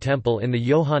Dewakar Temple in the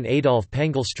Johann Adolf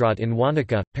Pengelstraat in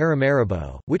Wanaka,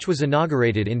 Paramaribo, which was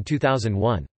inaugurated in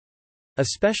 2001. A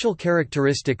special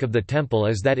characteristic of the temple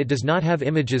is that it does not have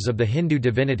images of the Hindu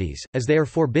divinities, as they are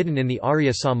forbidden in the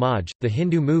Arya Samaj, the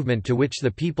Hindu movement to which the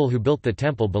people who built the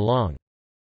temple belong.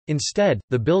 Instead,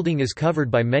 the building is covered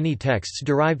by many texts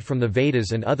derived from the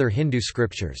Vedas and other Hindu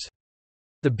scriptures.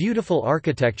 The beautiful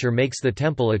architecture makes the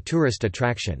temple a tourist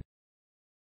attraction.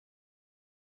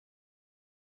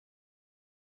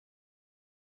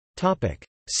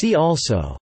 See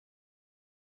also: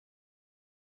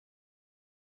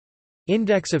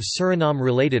 Index of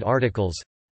Suriname-related articles,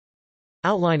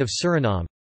 Outline of Suriname,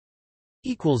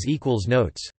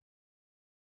 Notes